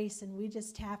a grace, and we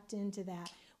just tapped into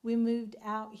that. We moved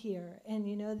out here, and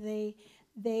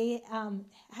they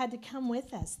had to come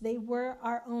with us. They were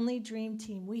our only dream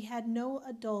team. We had no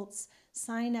adults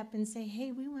sign up and say,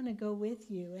 hey, we want to go with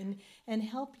you and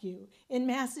help you. In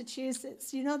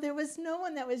Massachusetts, there was no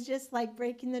one that was just like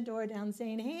breaking the door down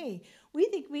saying, hey, we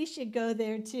think we should go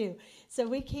there too. So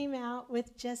we came out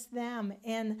with just them.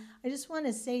 And I just want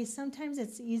to say, sometimes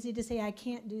it's easy to say, I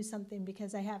can't do something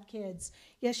because I have kids.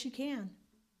 Yes, you can.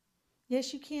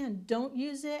 Yes, you can. Don't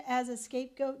use it as a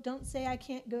scapegoat. Don't say I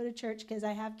can't go to church because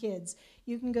I have kids.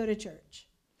 You can go to church.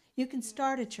 You can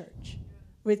start a church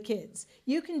with kids.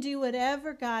 You can do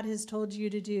whatever God has told you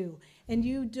to do. And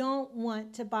you don't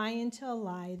want to buy into a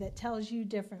lie that tells you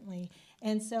differently.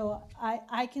 And so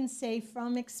I can say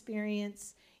from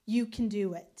experience, you can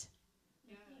do it.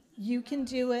 You can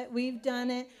do it. We've done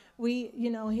it. We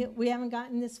haven't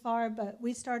gotten this far, but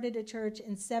we started a church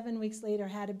and 7 weeks later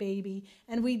had a baby,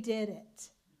 and we did it.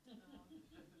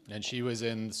 And she was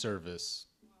in service,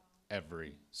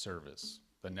 every service,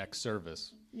 the next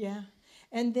service. Yeah.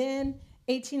 And then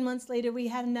 18 months later, we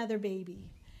had another baby.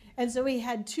 And so we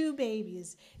had 2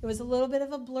 babies. It was a little bit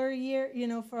of a blur year,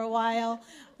 for a while.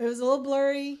 It was a little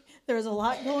blurry. There was a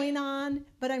lot going on.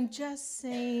 But I'm just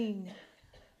saying,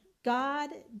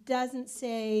 God doesn't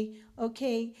say,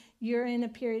 okay, you're in a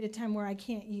period of time where I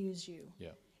can't use you. Yeah.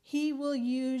 He will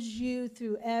use you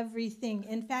through everything.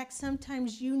 In fact,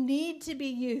 sometimes you need to be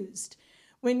used.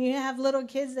 When you have little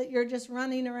kids that you're just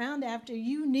running around after,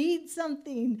 you need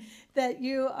something that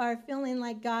you are feeling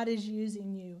like God is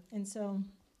using you. And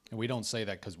we don't say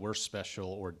that because we're special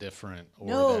or different or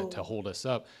No. that to hold us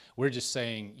up. We're just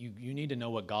saying you need to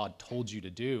know what God told you to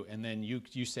do, and then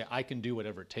you say, I can do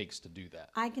whatever it takes to do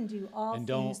that. I can do all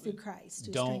things through Christ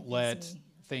who Don't strengthens let me.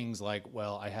 things like,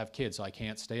 well, I have kids, so I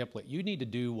can't stay up late. You need to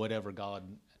do whatever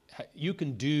you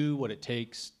can do what it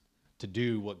takes to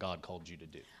do what God called you to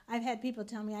do. I've had people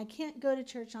tell me, I can't go to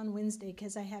church on Wednesday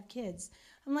because I have kids.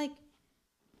 I'm like,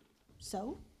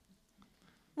 so?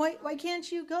 Why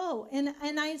can't you go? And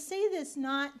I say this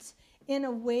not in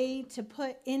a way to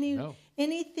put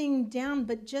anything down,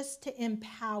 but just to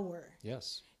empower.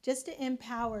 Yes. Just to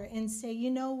empower and say,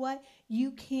 you know what?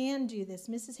 You can do this.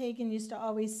 Mrs. Hagan used to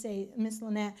always say, Miss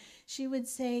Lynette, she would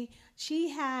say she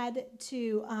had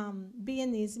to be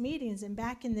in these meetings, and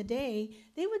back in the day,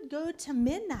 they would go to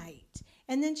midnight.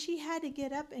 And then she had to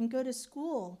get up and go to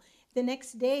school the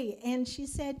next day. And she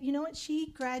said, you know what?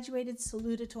 She graduated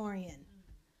salutatorian.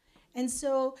 And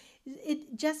so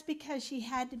just because she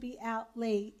had to be out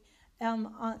late,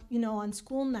 on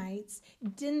school nights,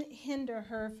 didn't hinder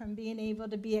her from being able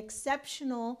to be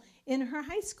exceptional in her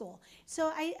high school.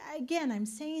 So I'm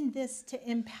saying this to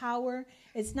empower.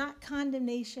 It's not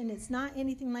condemnation. It's not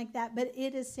anything like that, but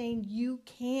it is saying you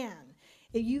can.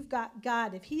 If you've got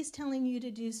God, if he's telling you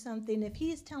to do something, if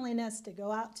he's telling us to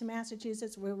go out to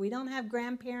Massachusetts where we don't have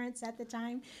grandparents at the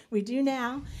time, we do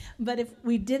now, but if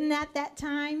we didn't at that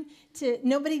time,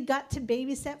 nobody got to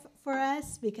babysit for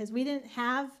us because we didn't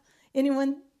have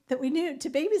anyone that we knew to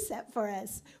babysit for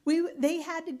us. They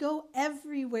had to go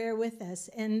everywhere with us,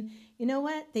 and you know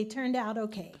what? They turned out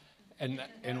okay.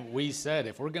 And we said,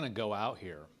 if we're going to go out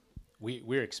here,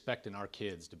 we're expecting our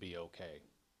kids to be okay.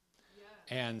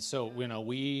 And so,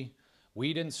 we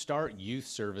didn't start youth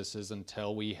services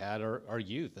until we had our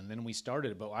youth, and then we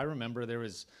started. But I remember there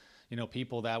was,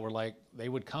 people that were like, they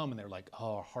would come and they're like,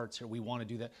 oh, our hearts are, we want to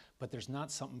do that. But there's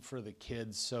not something for the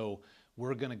kids. So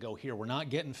we're going to go here. We're not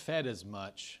getting fed as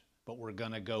much, but we're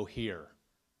going to go here.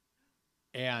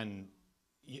 And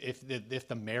if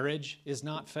the marriage is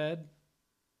not fed,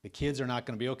 the kids are not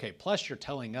going to be okay. Plus, you're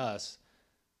telling us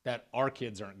that our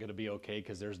kids aren't going to be okay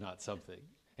because there's not something.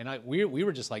 And we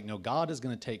were just like, no, God is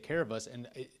going to take care of us. And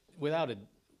without a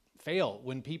fail,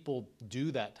 when people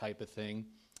do that type of thing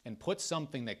and put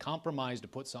something, they compromise to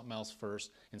put something else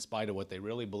first in spite of what they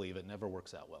really believe, it never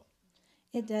works out well.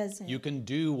 It doesn't. You can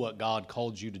do what God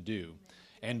called you to do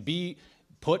and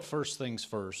put first things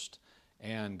first.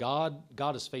 And God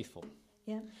is faithful.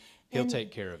 Yeah. He'll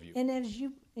take care of you. And as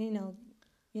you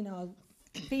know,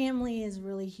 family is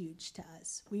really huge to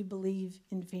us. We believe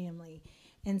in family.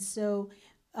 And so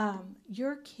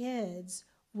your kids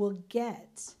will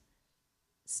get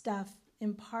stuff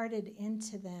imparted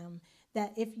into them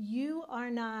that if you are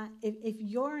not, if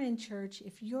you're in church,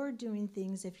 if you're doing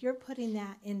things, if you're putting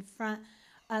that in front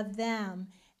of them,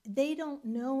 they don't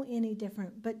know any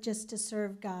different but just to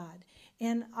serve God.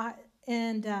 And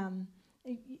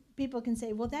people can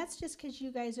say, well, that's just because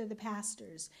you guys are the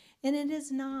pastors. And it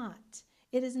is not.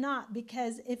 It is not,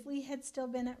 because if we had still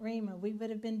been at Rhema, we would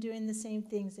have been doing the same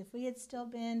things. If we had still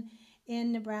been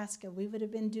in Nebraska, we would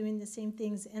have been doing the same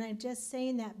things. And I'm just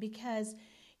saying that because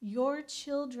your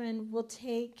children will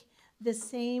take the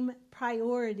same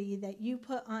priority that you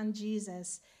put on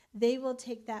Jesus. They will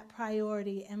take that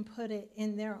priority and put it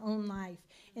in their own life.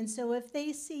 And so if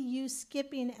they see you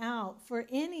skipping out for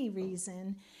any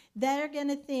reason, they're going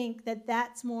to think that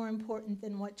that's more important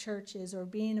than what church is or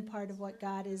being a part of what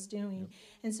God is doing. Yep.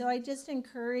 And so I just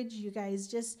encourage you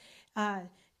guys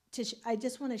I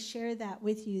just want to share that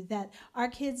with you, that our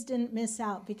kids didn't miss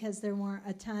out because there weren't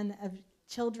a ton of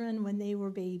children when they were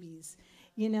babies.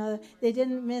 They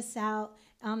didn't miss out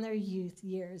on their youth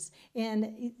years.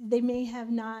 And they may have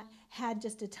not had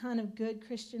just a ton of good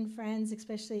Christian friends,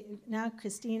 especially now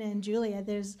Christina and Julia.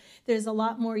 There's a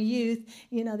lot more youth.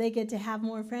 They get to have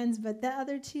more friends. But the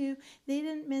other two, they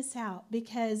didn't miss out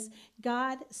because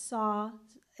God saw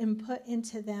and put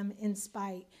into them in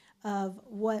spite of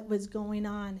what was going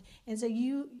on. And so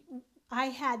I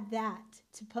had that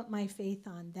to put my faith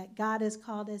on, that God has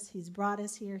called us, He's brought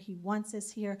us here, He wants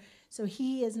us here. So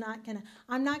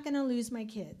I'm not going to lose my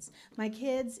kids. My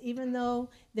kids, even though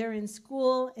they're in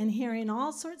school and hearing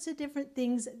all sorts of different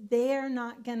things, they're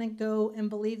not going to go and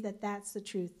believe that that's the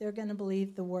truth. They're going to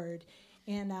believe the Word.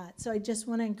 And so I just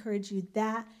want to encourage you,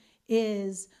 that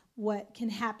is what can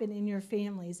happen in your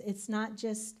families. It's not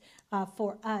just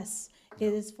for us.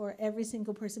 It is for every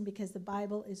single person, because the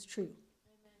Bible is true.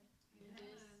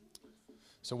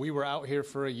 So we were out here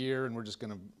for a year, and we're just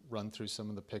going to run through some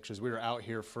of the pictures. We were out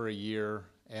here for a year,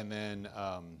 and then,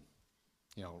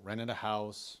 rented a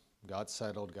house, got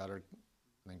settled, I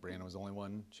think Brianna was the only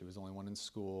one. She was the only one in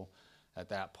school at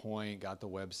that point, got the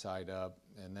website up,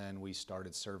 and then we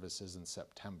started services in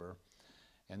September.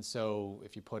 And so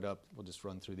if you put up, we'll just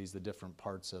run through these, the different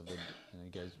parts of it. And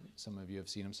you guys, some of you have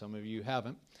seen them, some of you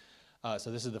haven't.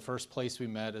 So this is the first place we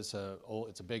met. It's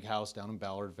a big house down in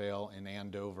Ballardvale in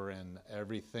Andover, and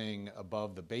everything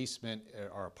above the basement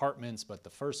are apartments, but the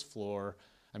first floor,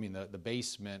 the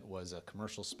basement was a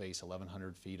commercial space,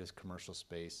 1,100 feet of commercial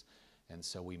space, and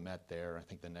so we met there. I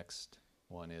think the next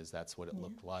one that's what it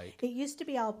looked like. It used to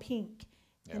be all pink,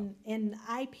 yeah. and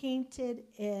I painted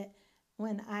it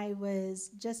when I was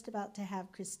just about to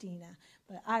have Christina,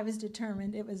 but I was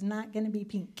determined it was not going to be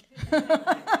pink.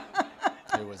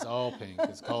 It was all pink.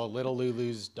 It's called Little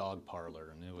Lulu's Dog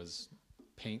Parlor, and it was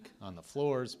pink on the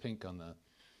floors, pink on the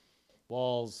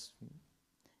walls.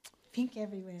 Pink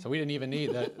everywhere. So we didn't even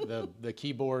need the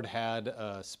keyboard had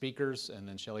speakers, and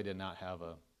then Shelley did not have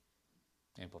a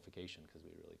amplification because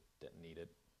we really didn't need it.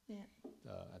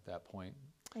 Yeah. At that point.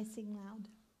 I sing loud.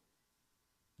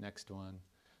 Next one.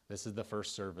 This is the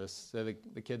first service. So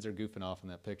the kids are goofing off in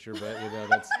that picture,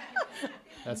 but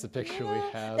that's the picture we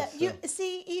have. Your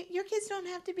kids don't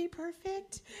have to be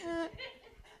perfect.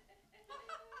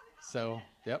 So,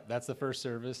 yep, that's the first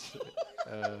service.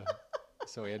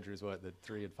 So Andrew's the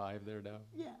 3 and 5 there now?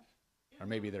 Yeah. Or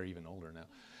maybe they're even older now.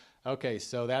 Okay,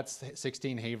 so that's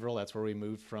 16 Haverhill. That's where we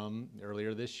moved from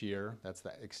earlier this year. That's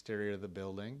the exterior of the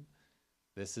building.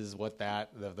 This is what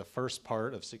the first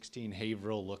part of 16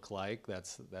 Haverhill looked like.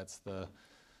 That's the,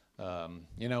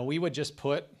 we would just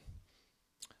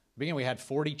we had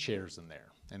 40 chairs in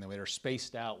there, and then they were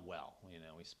spaced out well.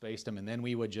 We spaced them, and then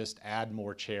we would just add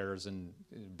more chairs and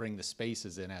bring the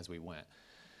spaces in as we went.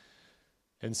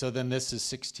 And so then this is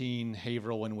 16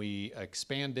 Haverhill when we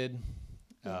expanded,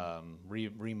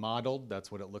 remodeled.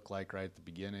 That's what it looked like right at the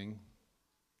beginning.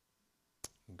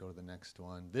 Go to the next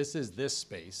one. This is this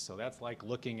space, so that's like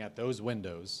looking at those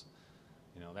windows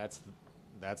You know, that's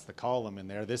the column in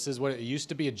there. This is what it used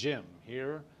to be, a gym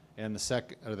here, and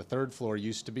the third floor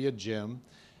used to be a gym,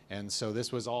 and so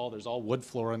this was there's all wood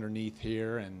floor underneath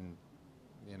here, and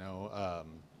you know,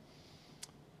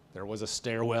 there was a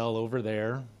stairwell over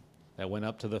there that went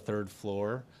up to the third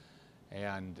floor,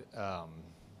 and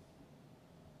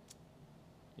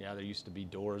yeah, there used to be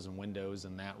doors and windows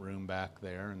in that room back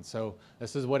there, and so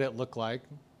this is what it looked like.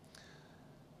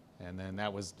 And then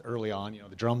that was early on. You know,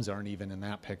 the drums aren't even in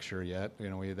that picture yet.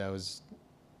 You know, that was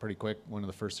pretty quick, one of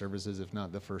the first services, if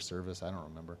not the first service, I don't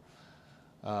remember.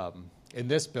 In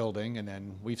this building, and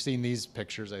then we've seen these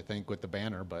pictures, I think, with the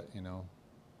banner, but, you know,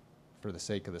 for the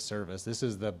sake of the service,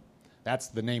 that's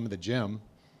the name of the gym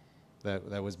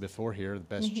that was before here, the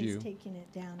Best Jew. He's taking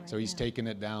it down right now. So he's taking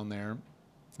it down there.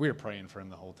 We were praying for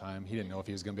him the whole time. He didn't know if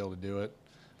he was going to be able to do it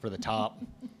for the top.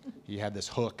 He had this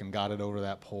hook and got it over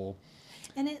that pole.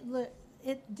 And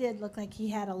it did look like he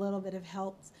had a little bit of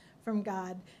help from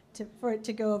God for it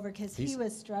to go over, because he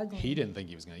was struggling. He didn't think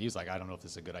he was going to. He was like, I don't know if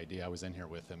this is a good idea. I was in here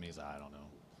with him. He's like, I don't know.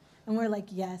 And we're like,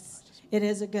 yes, it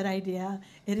is a good idea.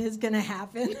 It is going to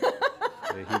happen.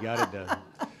 He got it done.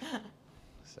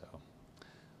 So,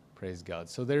 praise God.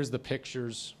 So there's the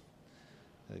pictures,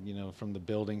 you know, from the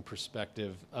building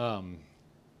perspective. I'll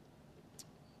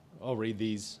read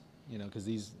these, you know, because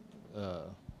these are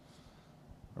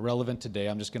relevant today.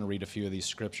 I'm just going to read a few of these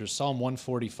scriptures. Psalm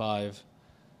 145,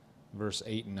 verse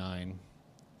 8 and 9,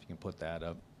 if you can put that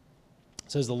up.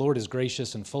 It says, the Lord is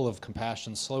gracious and full of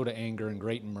compassion, slow to anger and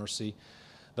great in mercy.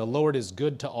 The Lord is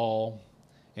good to all,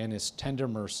 and his tender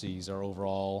mercies are over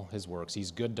all his works.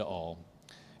 He's good to all.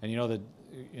 And you know,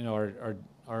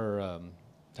 our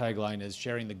tagline is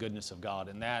sharing the goodness of God,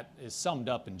 and that is summed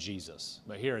up in Jesus.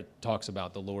 But here it talks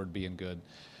about the Lord being good.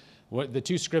 The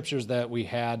two scriptures that we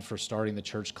had for starting the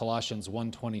church, Colossians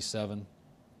 1:27,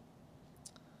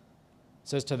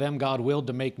 says, to them God willed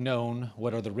to make known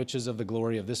what are the riches of the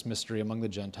glory of this mystery among the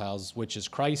Gentiles, which is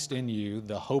Christ in you,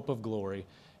 the hope of glory.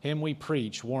 Him we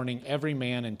preach, warning every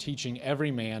man and teaching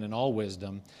every man in all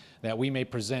wisdom, that we may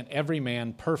present every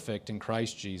man perfect in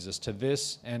Christ Jesus. To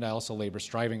this and I also labor,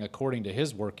 striving according to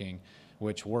his working,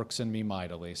 which works in me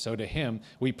mightily. So to him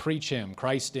we preach him,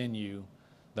 Christ in you,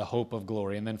 the hope of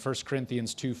glory. And then 1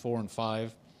 Corinthians 2:4 and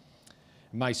 5.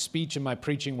 My speech and my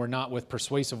preaching were not with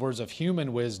persuasive words of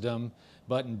human wisdom,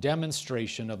 but in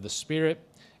demonstration of the Spirit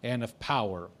and of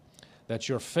power, that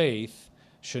your faith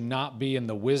should not be in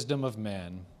the wisdom of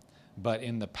men, but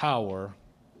in the power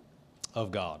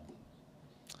of God.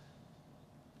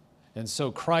 And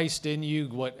so Christ in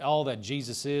you, all that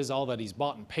Jesus is, all that he's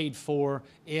bought and paid for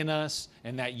in us,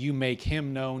 and that you make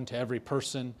him known to every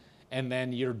person, and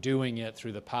then you're doing it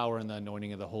through the power and the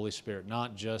anointing of the Holy Spirit,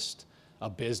 not just a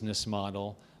business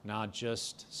model, not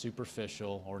just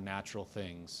superficial or natural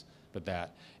things, but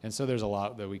that. And so there's a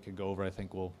lot that we could go over. I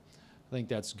think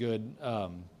that's good.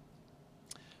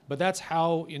 But that's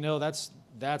how, you know,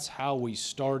 that's how we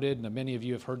started. And many of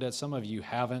you have heard that. Some of you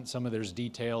haven't. Some of there's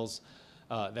details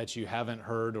that you haven't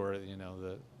heard, or, you know,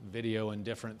 the video and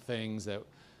different things that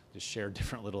just share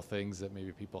different little things that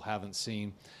maybe people haven't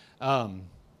seen.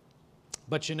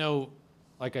 But, you know,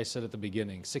 like I said at the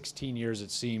beginning, 16 years,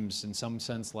 it seems in some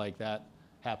sense like that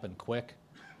happened quick.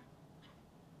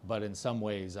 But in some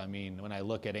ways, I mean, when I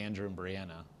look at Andrew and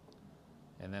Brianna,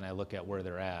 and then I look at where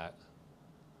they're at,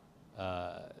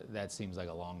 that seems like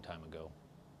a long time ago.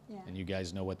 Yeah. And you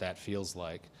guys know what that feels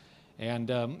like. And,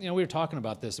 you know, we were talking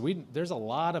about this. There's a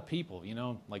lot of people, you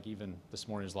know, like even this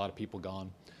morning, there's a lot of people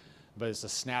gone. But it's a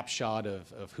snapshot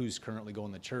of who's currently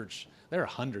going to church. There are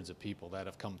hundreds of people that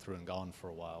have come through and gone for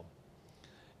a while.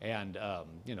 And,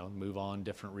 you know, move on,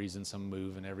 different reasons, some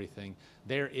move and everything.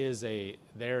 There's a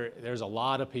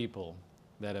lot of people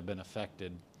that have been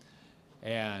affected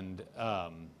and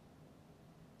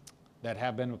that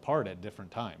have been a part at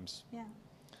different times. Yeah.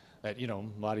 That, you know,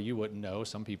 a lot of you wouldn't know.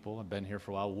 Some people have been here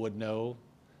for a while would know.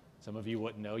 Some of you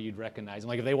wouldn't know. You'd recognize them.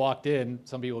 Like if they walked in,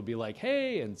 some people would be like,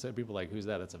 hey, and some people are like, who's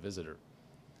that? That's a visitor.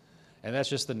 And that's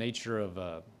just the nature of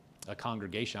a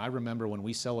congregation. I remember when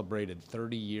we celebrated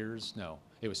 30 years, no,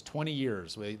 it was 20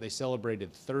 years. They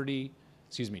celebrated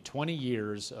 20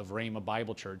 years of Rhema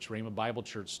Bible Church. Rhema Bible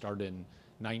Church started in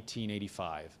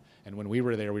 1985. And when we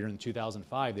were there, we were in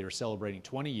 2005, they were celebrating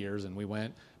 20 years, and we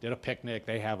went, did a picnic.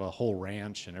 They have a whole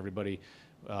ranch, and everybody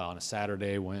on a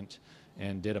Saturday went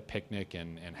and did a picnic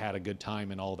and had a good time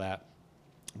and all that.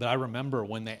 But I remember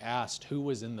when they asked who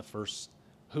was in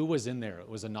there, it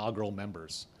was inaugural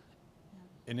members.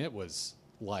 And it was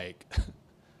like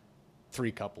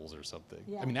 3 couples or something.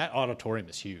 Yeah. I mean, that auditorium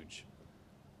is huge.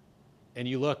 And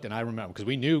you looked, and I remember, because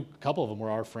we knew a couple of them were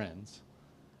our friends.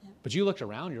 Yeah. But you looked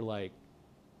around, you're like,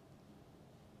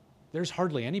 there's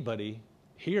hardly anybody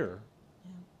here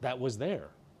that was there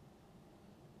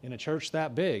in a church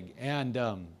that big. And,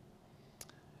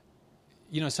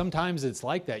 sometimes it's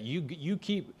like that. You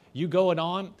keep going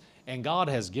on, and God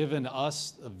has given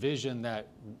us a vision that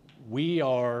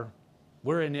we're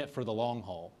in it for the long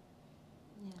haul.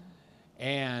 Yeah.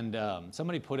 And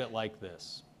somebody put it like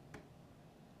this.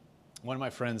 One of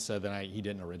my friends said that he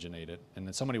didn't originate it, and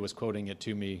then somebody was quoting it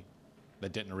to me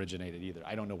that didn't originate it either.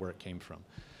 I don't know where it came from.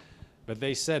 But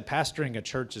they said pastoring a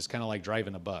church is kind of like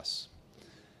driving a bus.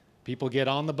 People get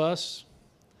on the bus,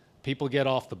 people get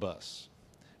off the bus,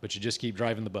 but you just keep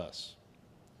driving the bus.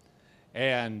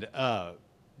 And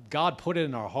God put it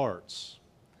in our hearts,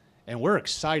 and we're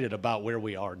excited about where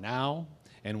we are now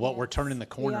and what we're turning the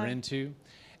corner into.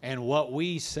 And what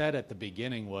we said at the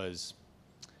beginning was,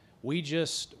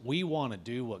 we want to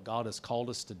do what God has called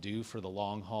us to do for the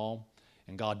long haul,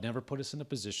 and God never put us in a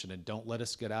position, and don't let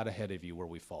us get out ahead of you where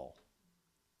we fall.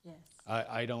 Yes.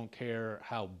 I don't care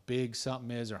how big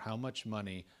something is or how much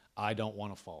money, I don't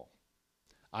want to fall.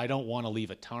 I don't want to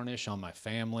leave a tarnish on my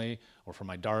family or for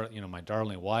my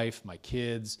darling wife, my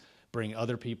kids, bring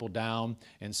other people down.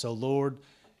 And so, Lord,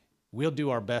 we'll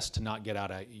do our best to not get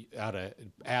out of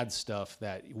add stuff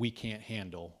that we can't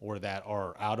handle or that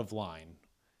are out of line.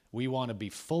 We want to be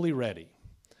fully ready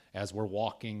as we're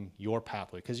walking your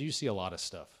pathway, because you see a lot of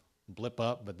stuff blip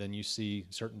up, but then you see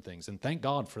certain things. And thank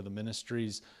God for the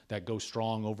ministries that go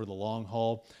strong over the long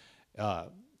haul.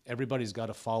 Everybody's got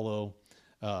to follow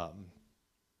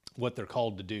what they're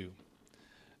called to do.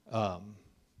 What?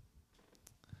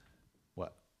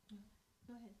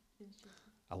 Go ahead. Finish your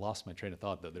thought. I lost my train of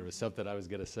thought, though. There was something I was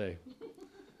going to say.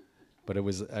 But I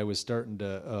was starting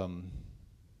to...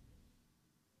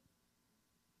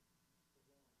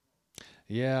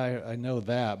 Yeah, I know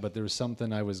that, but there was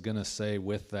something I was going to say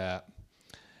with that,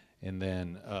 and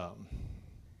then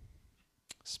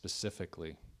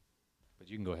specifically. But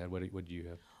you can go ahead. What do you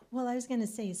have? Well, I was going to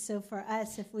say, so for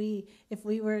us, if we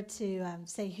were to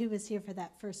say who was here for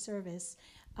that first service,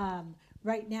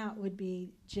 right now it would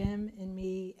be Jim and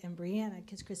me and Brianna,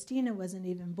 because Christina wasn't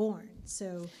even born,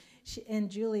 and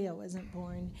Julia wasn't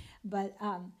born. But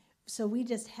so we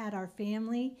just had our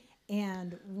family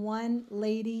and one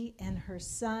lady and her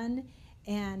son,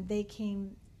 and they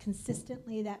came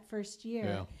consistently that first year.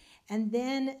 Yeah. And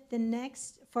then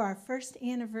for our first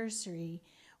anniversary,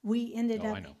 we ended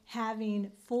up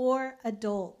having 4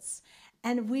 adults.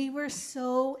 And we were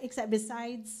so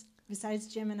excited, besides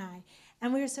Jim and I.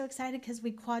 And we were so excited because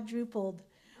we quadrupled.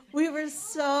 We were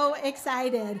so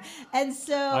excited. And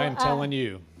so I am telling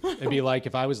you, it'd be like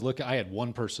if I was I had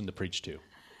one person to preach to.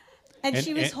 And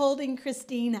she was holding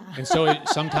Christina. And so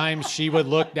sometimes she would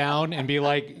look down and be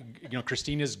like,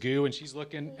 Christina's goo, and she's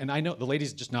looking, and I know the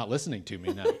lady's just not listening to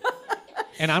me now.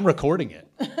 And I'm recording it.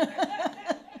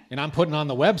 And I'm putting on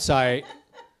the website.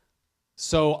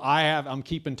 So I'm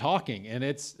keeping talking, and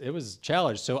it was a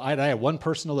challenge. So I had one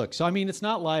person to look. So, I mean, it's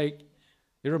not like,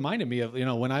 it reminded me of,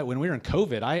 when we were in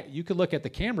COVID, you could look at the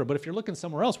camera, but if you're looking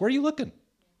somewhere else, where are you looking?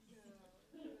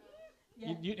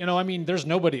 Yeah. There's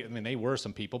nobody, they were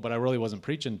some people, but I really wasn't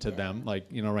preaching to them,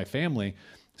 like, my family.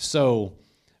 So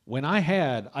when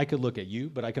I could look at you,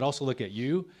 but I could also look at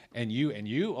you, and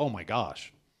you, oh my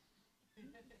gosh. It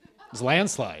was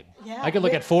landslide. Yeah, I could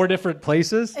look at 4 different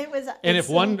places. And if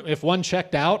one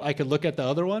checked out, I could look at the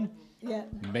other one. Yeah.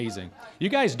 Amazing. You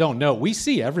guys don't know. We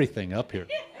see everything up here.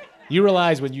 You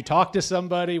realize when you talk to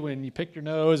somebody, when you pick your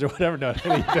nose or whatever, no.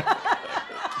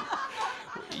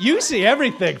 You see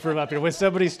everything from up here. When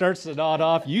somebody starts to nod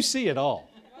off, you see it all.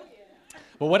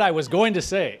 But what I was going to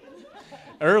say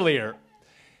earlier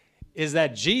is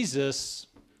that Jesus,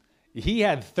 he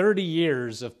had 30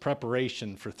 years of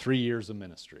preparation for 3 years of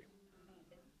ministry.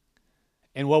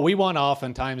 And what we want to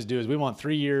oftentimes do is we want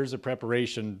 3 years of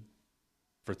preparation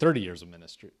for 30 years of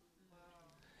ministry.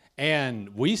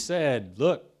 And we said,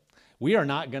 look, we are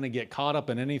not going to get caught up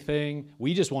in anything.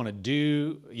 We just want to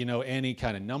do, any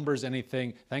kind of numbers,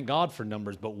 anything. Thank God for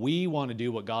numbers, but we want to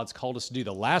do what God's called us to do.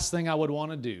 The last thing I would want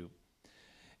to do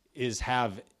is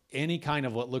have any kind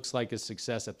of what looks like a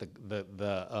success at the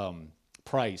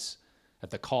price,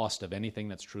 at the cost of anything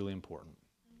that's truly important,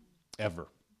 ever.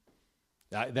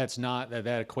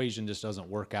 That equation just doesn't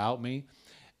work out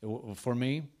for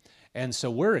me. And so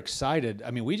we're excited.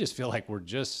 We just feel like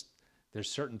there's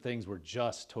certain things we're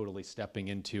just totally stepping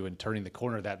into and turning the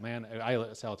corner. That, man,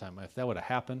 I say all the time, if that would have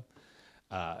happened,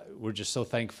 we're just so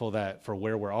thankful that for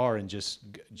where we are, and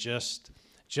just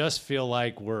feel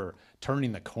like we're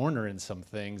turning the corner in some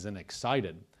things and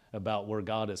excited about where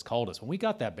God has called us. When we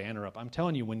got that banner up, I'm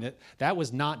telling you, that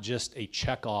was not just a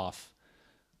check off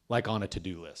like on a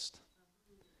to-do list.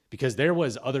 because there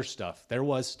was other stuff. There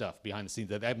was stuff behind the scenes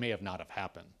that may have not have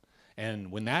happened.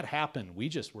 And when that happened, we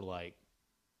just were like,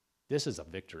 this is a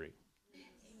victory.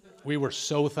 We were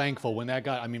so thankful when that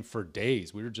got, I mean, for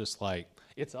days, we were just like,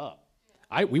 it's up.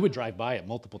 We would drive by it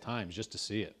multiple times just to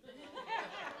see it.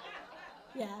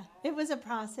 Yeah, it was a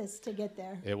process to get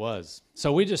there. It was.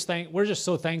 So we're just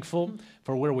so thankful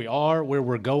for where we are, where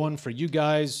we're going, for you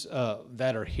guys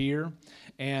that are here.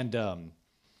 And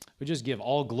we just give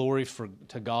all glory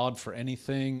to God for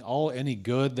any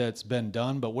good that's been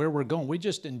done. But where we're going, we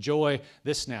just enjoy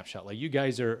this snapshot. Like you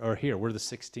guys are here. We're the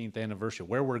 16th anniversary.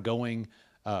 Where we're going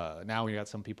now, we got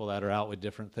some people that are out with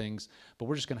different things. But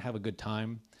we're just going to have a good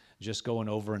time, just going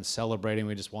over and celebrating.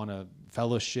 We just want to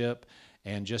fellowship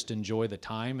and just enjoy the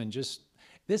time. And just,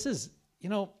 this is,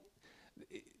 you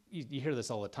hear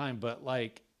this all the time, but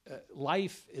like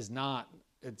life is not,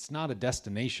 it's not a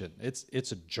destination.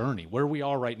 It's a journey. Where we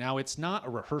are right now, it's not a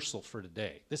rehearsal for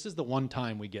today. This is the one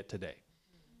time we get today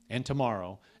and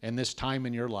tomorrow and this time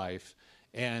in your life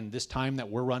and this time that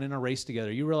we're running a race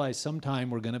together. You realize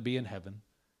sometime we're going to be in heaven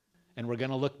and we're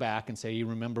going to look back and say, you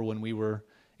remember when we were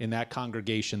in that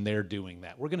congregation there doing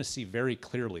that. We're going to see very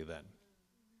clearly then.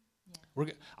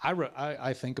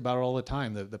 I think about it all the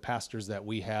time, the pastors that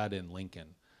we had in Lincoln,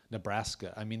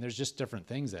 Nebraska. I mean, there's just different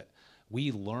things that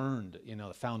we learned,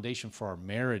 the foundation for our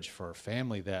marriage, for our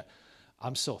family, that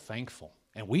I'm so thankful.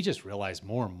 And we just realized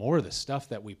more and more of the stuff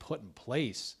that we put in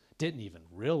place, didn't even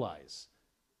realize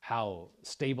how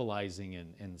stabilizing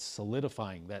and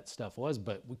solidifying that stuff was,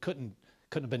 but we couldn't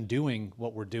have been doing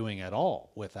what we're doing at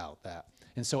all without that.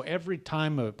 And so every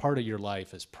time a part of your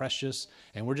life is precious,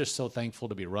 and we're just so thankful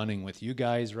to be running with you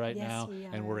guys right now,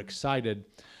 and we're excited,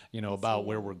 about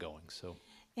where we're going. So,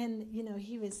 and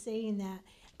he was saying that,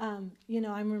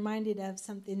 I'm reminded of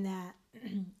something that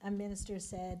a minister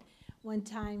said one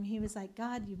time. He was like,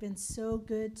 "God, you've been so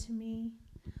good to me,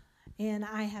 and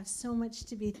I have so much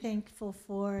to be thankful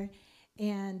for,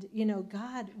 and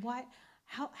God, why?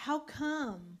 How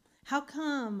come?" How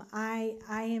come I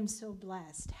am so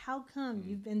blessed? How come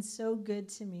you've been so good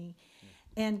to me?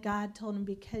 And God told him,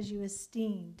 because you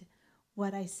esteemed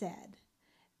what I said,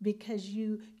 because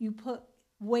you put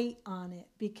weight on it,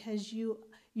 because you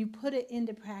put it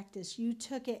into practice. You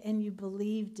took it and you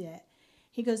believed it.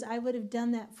 He goes, I would have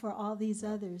done that for all these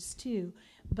others too.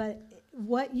 But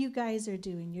what you guys are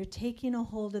doing, you're taking a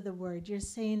hold of the word. You're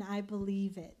saying, I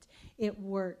believe it. It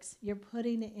works. You're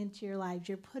putting it into your lives.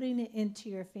 You're putting it into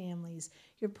your families.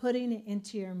 You're putting it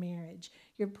into your marriage.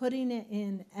 You're putting it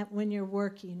in when you're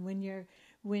working, when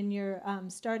you're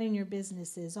starting your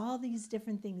businesses, all these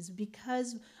different things.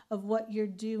 Because of what you're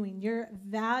doing, you're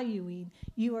valuing,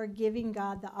 you are giving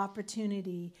God the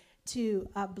opportunity to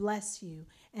bless you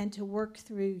and to work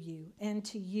through you and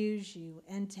to use you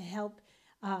and to help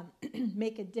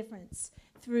make a difference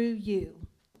through you.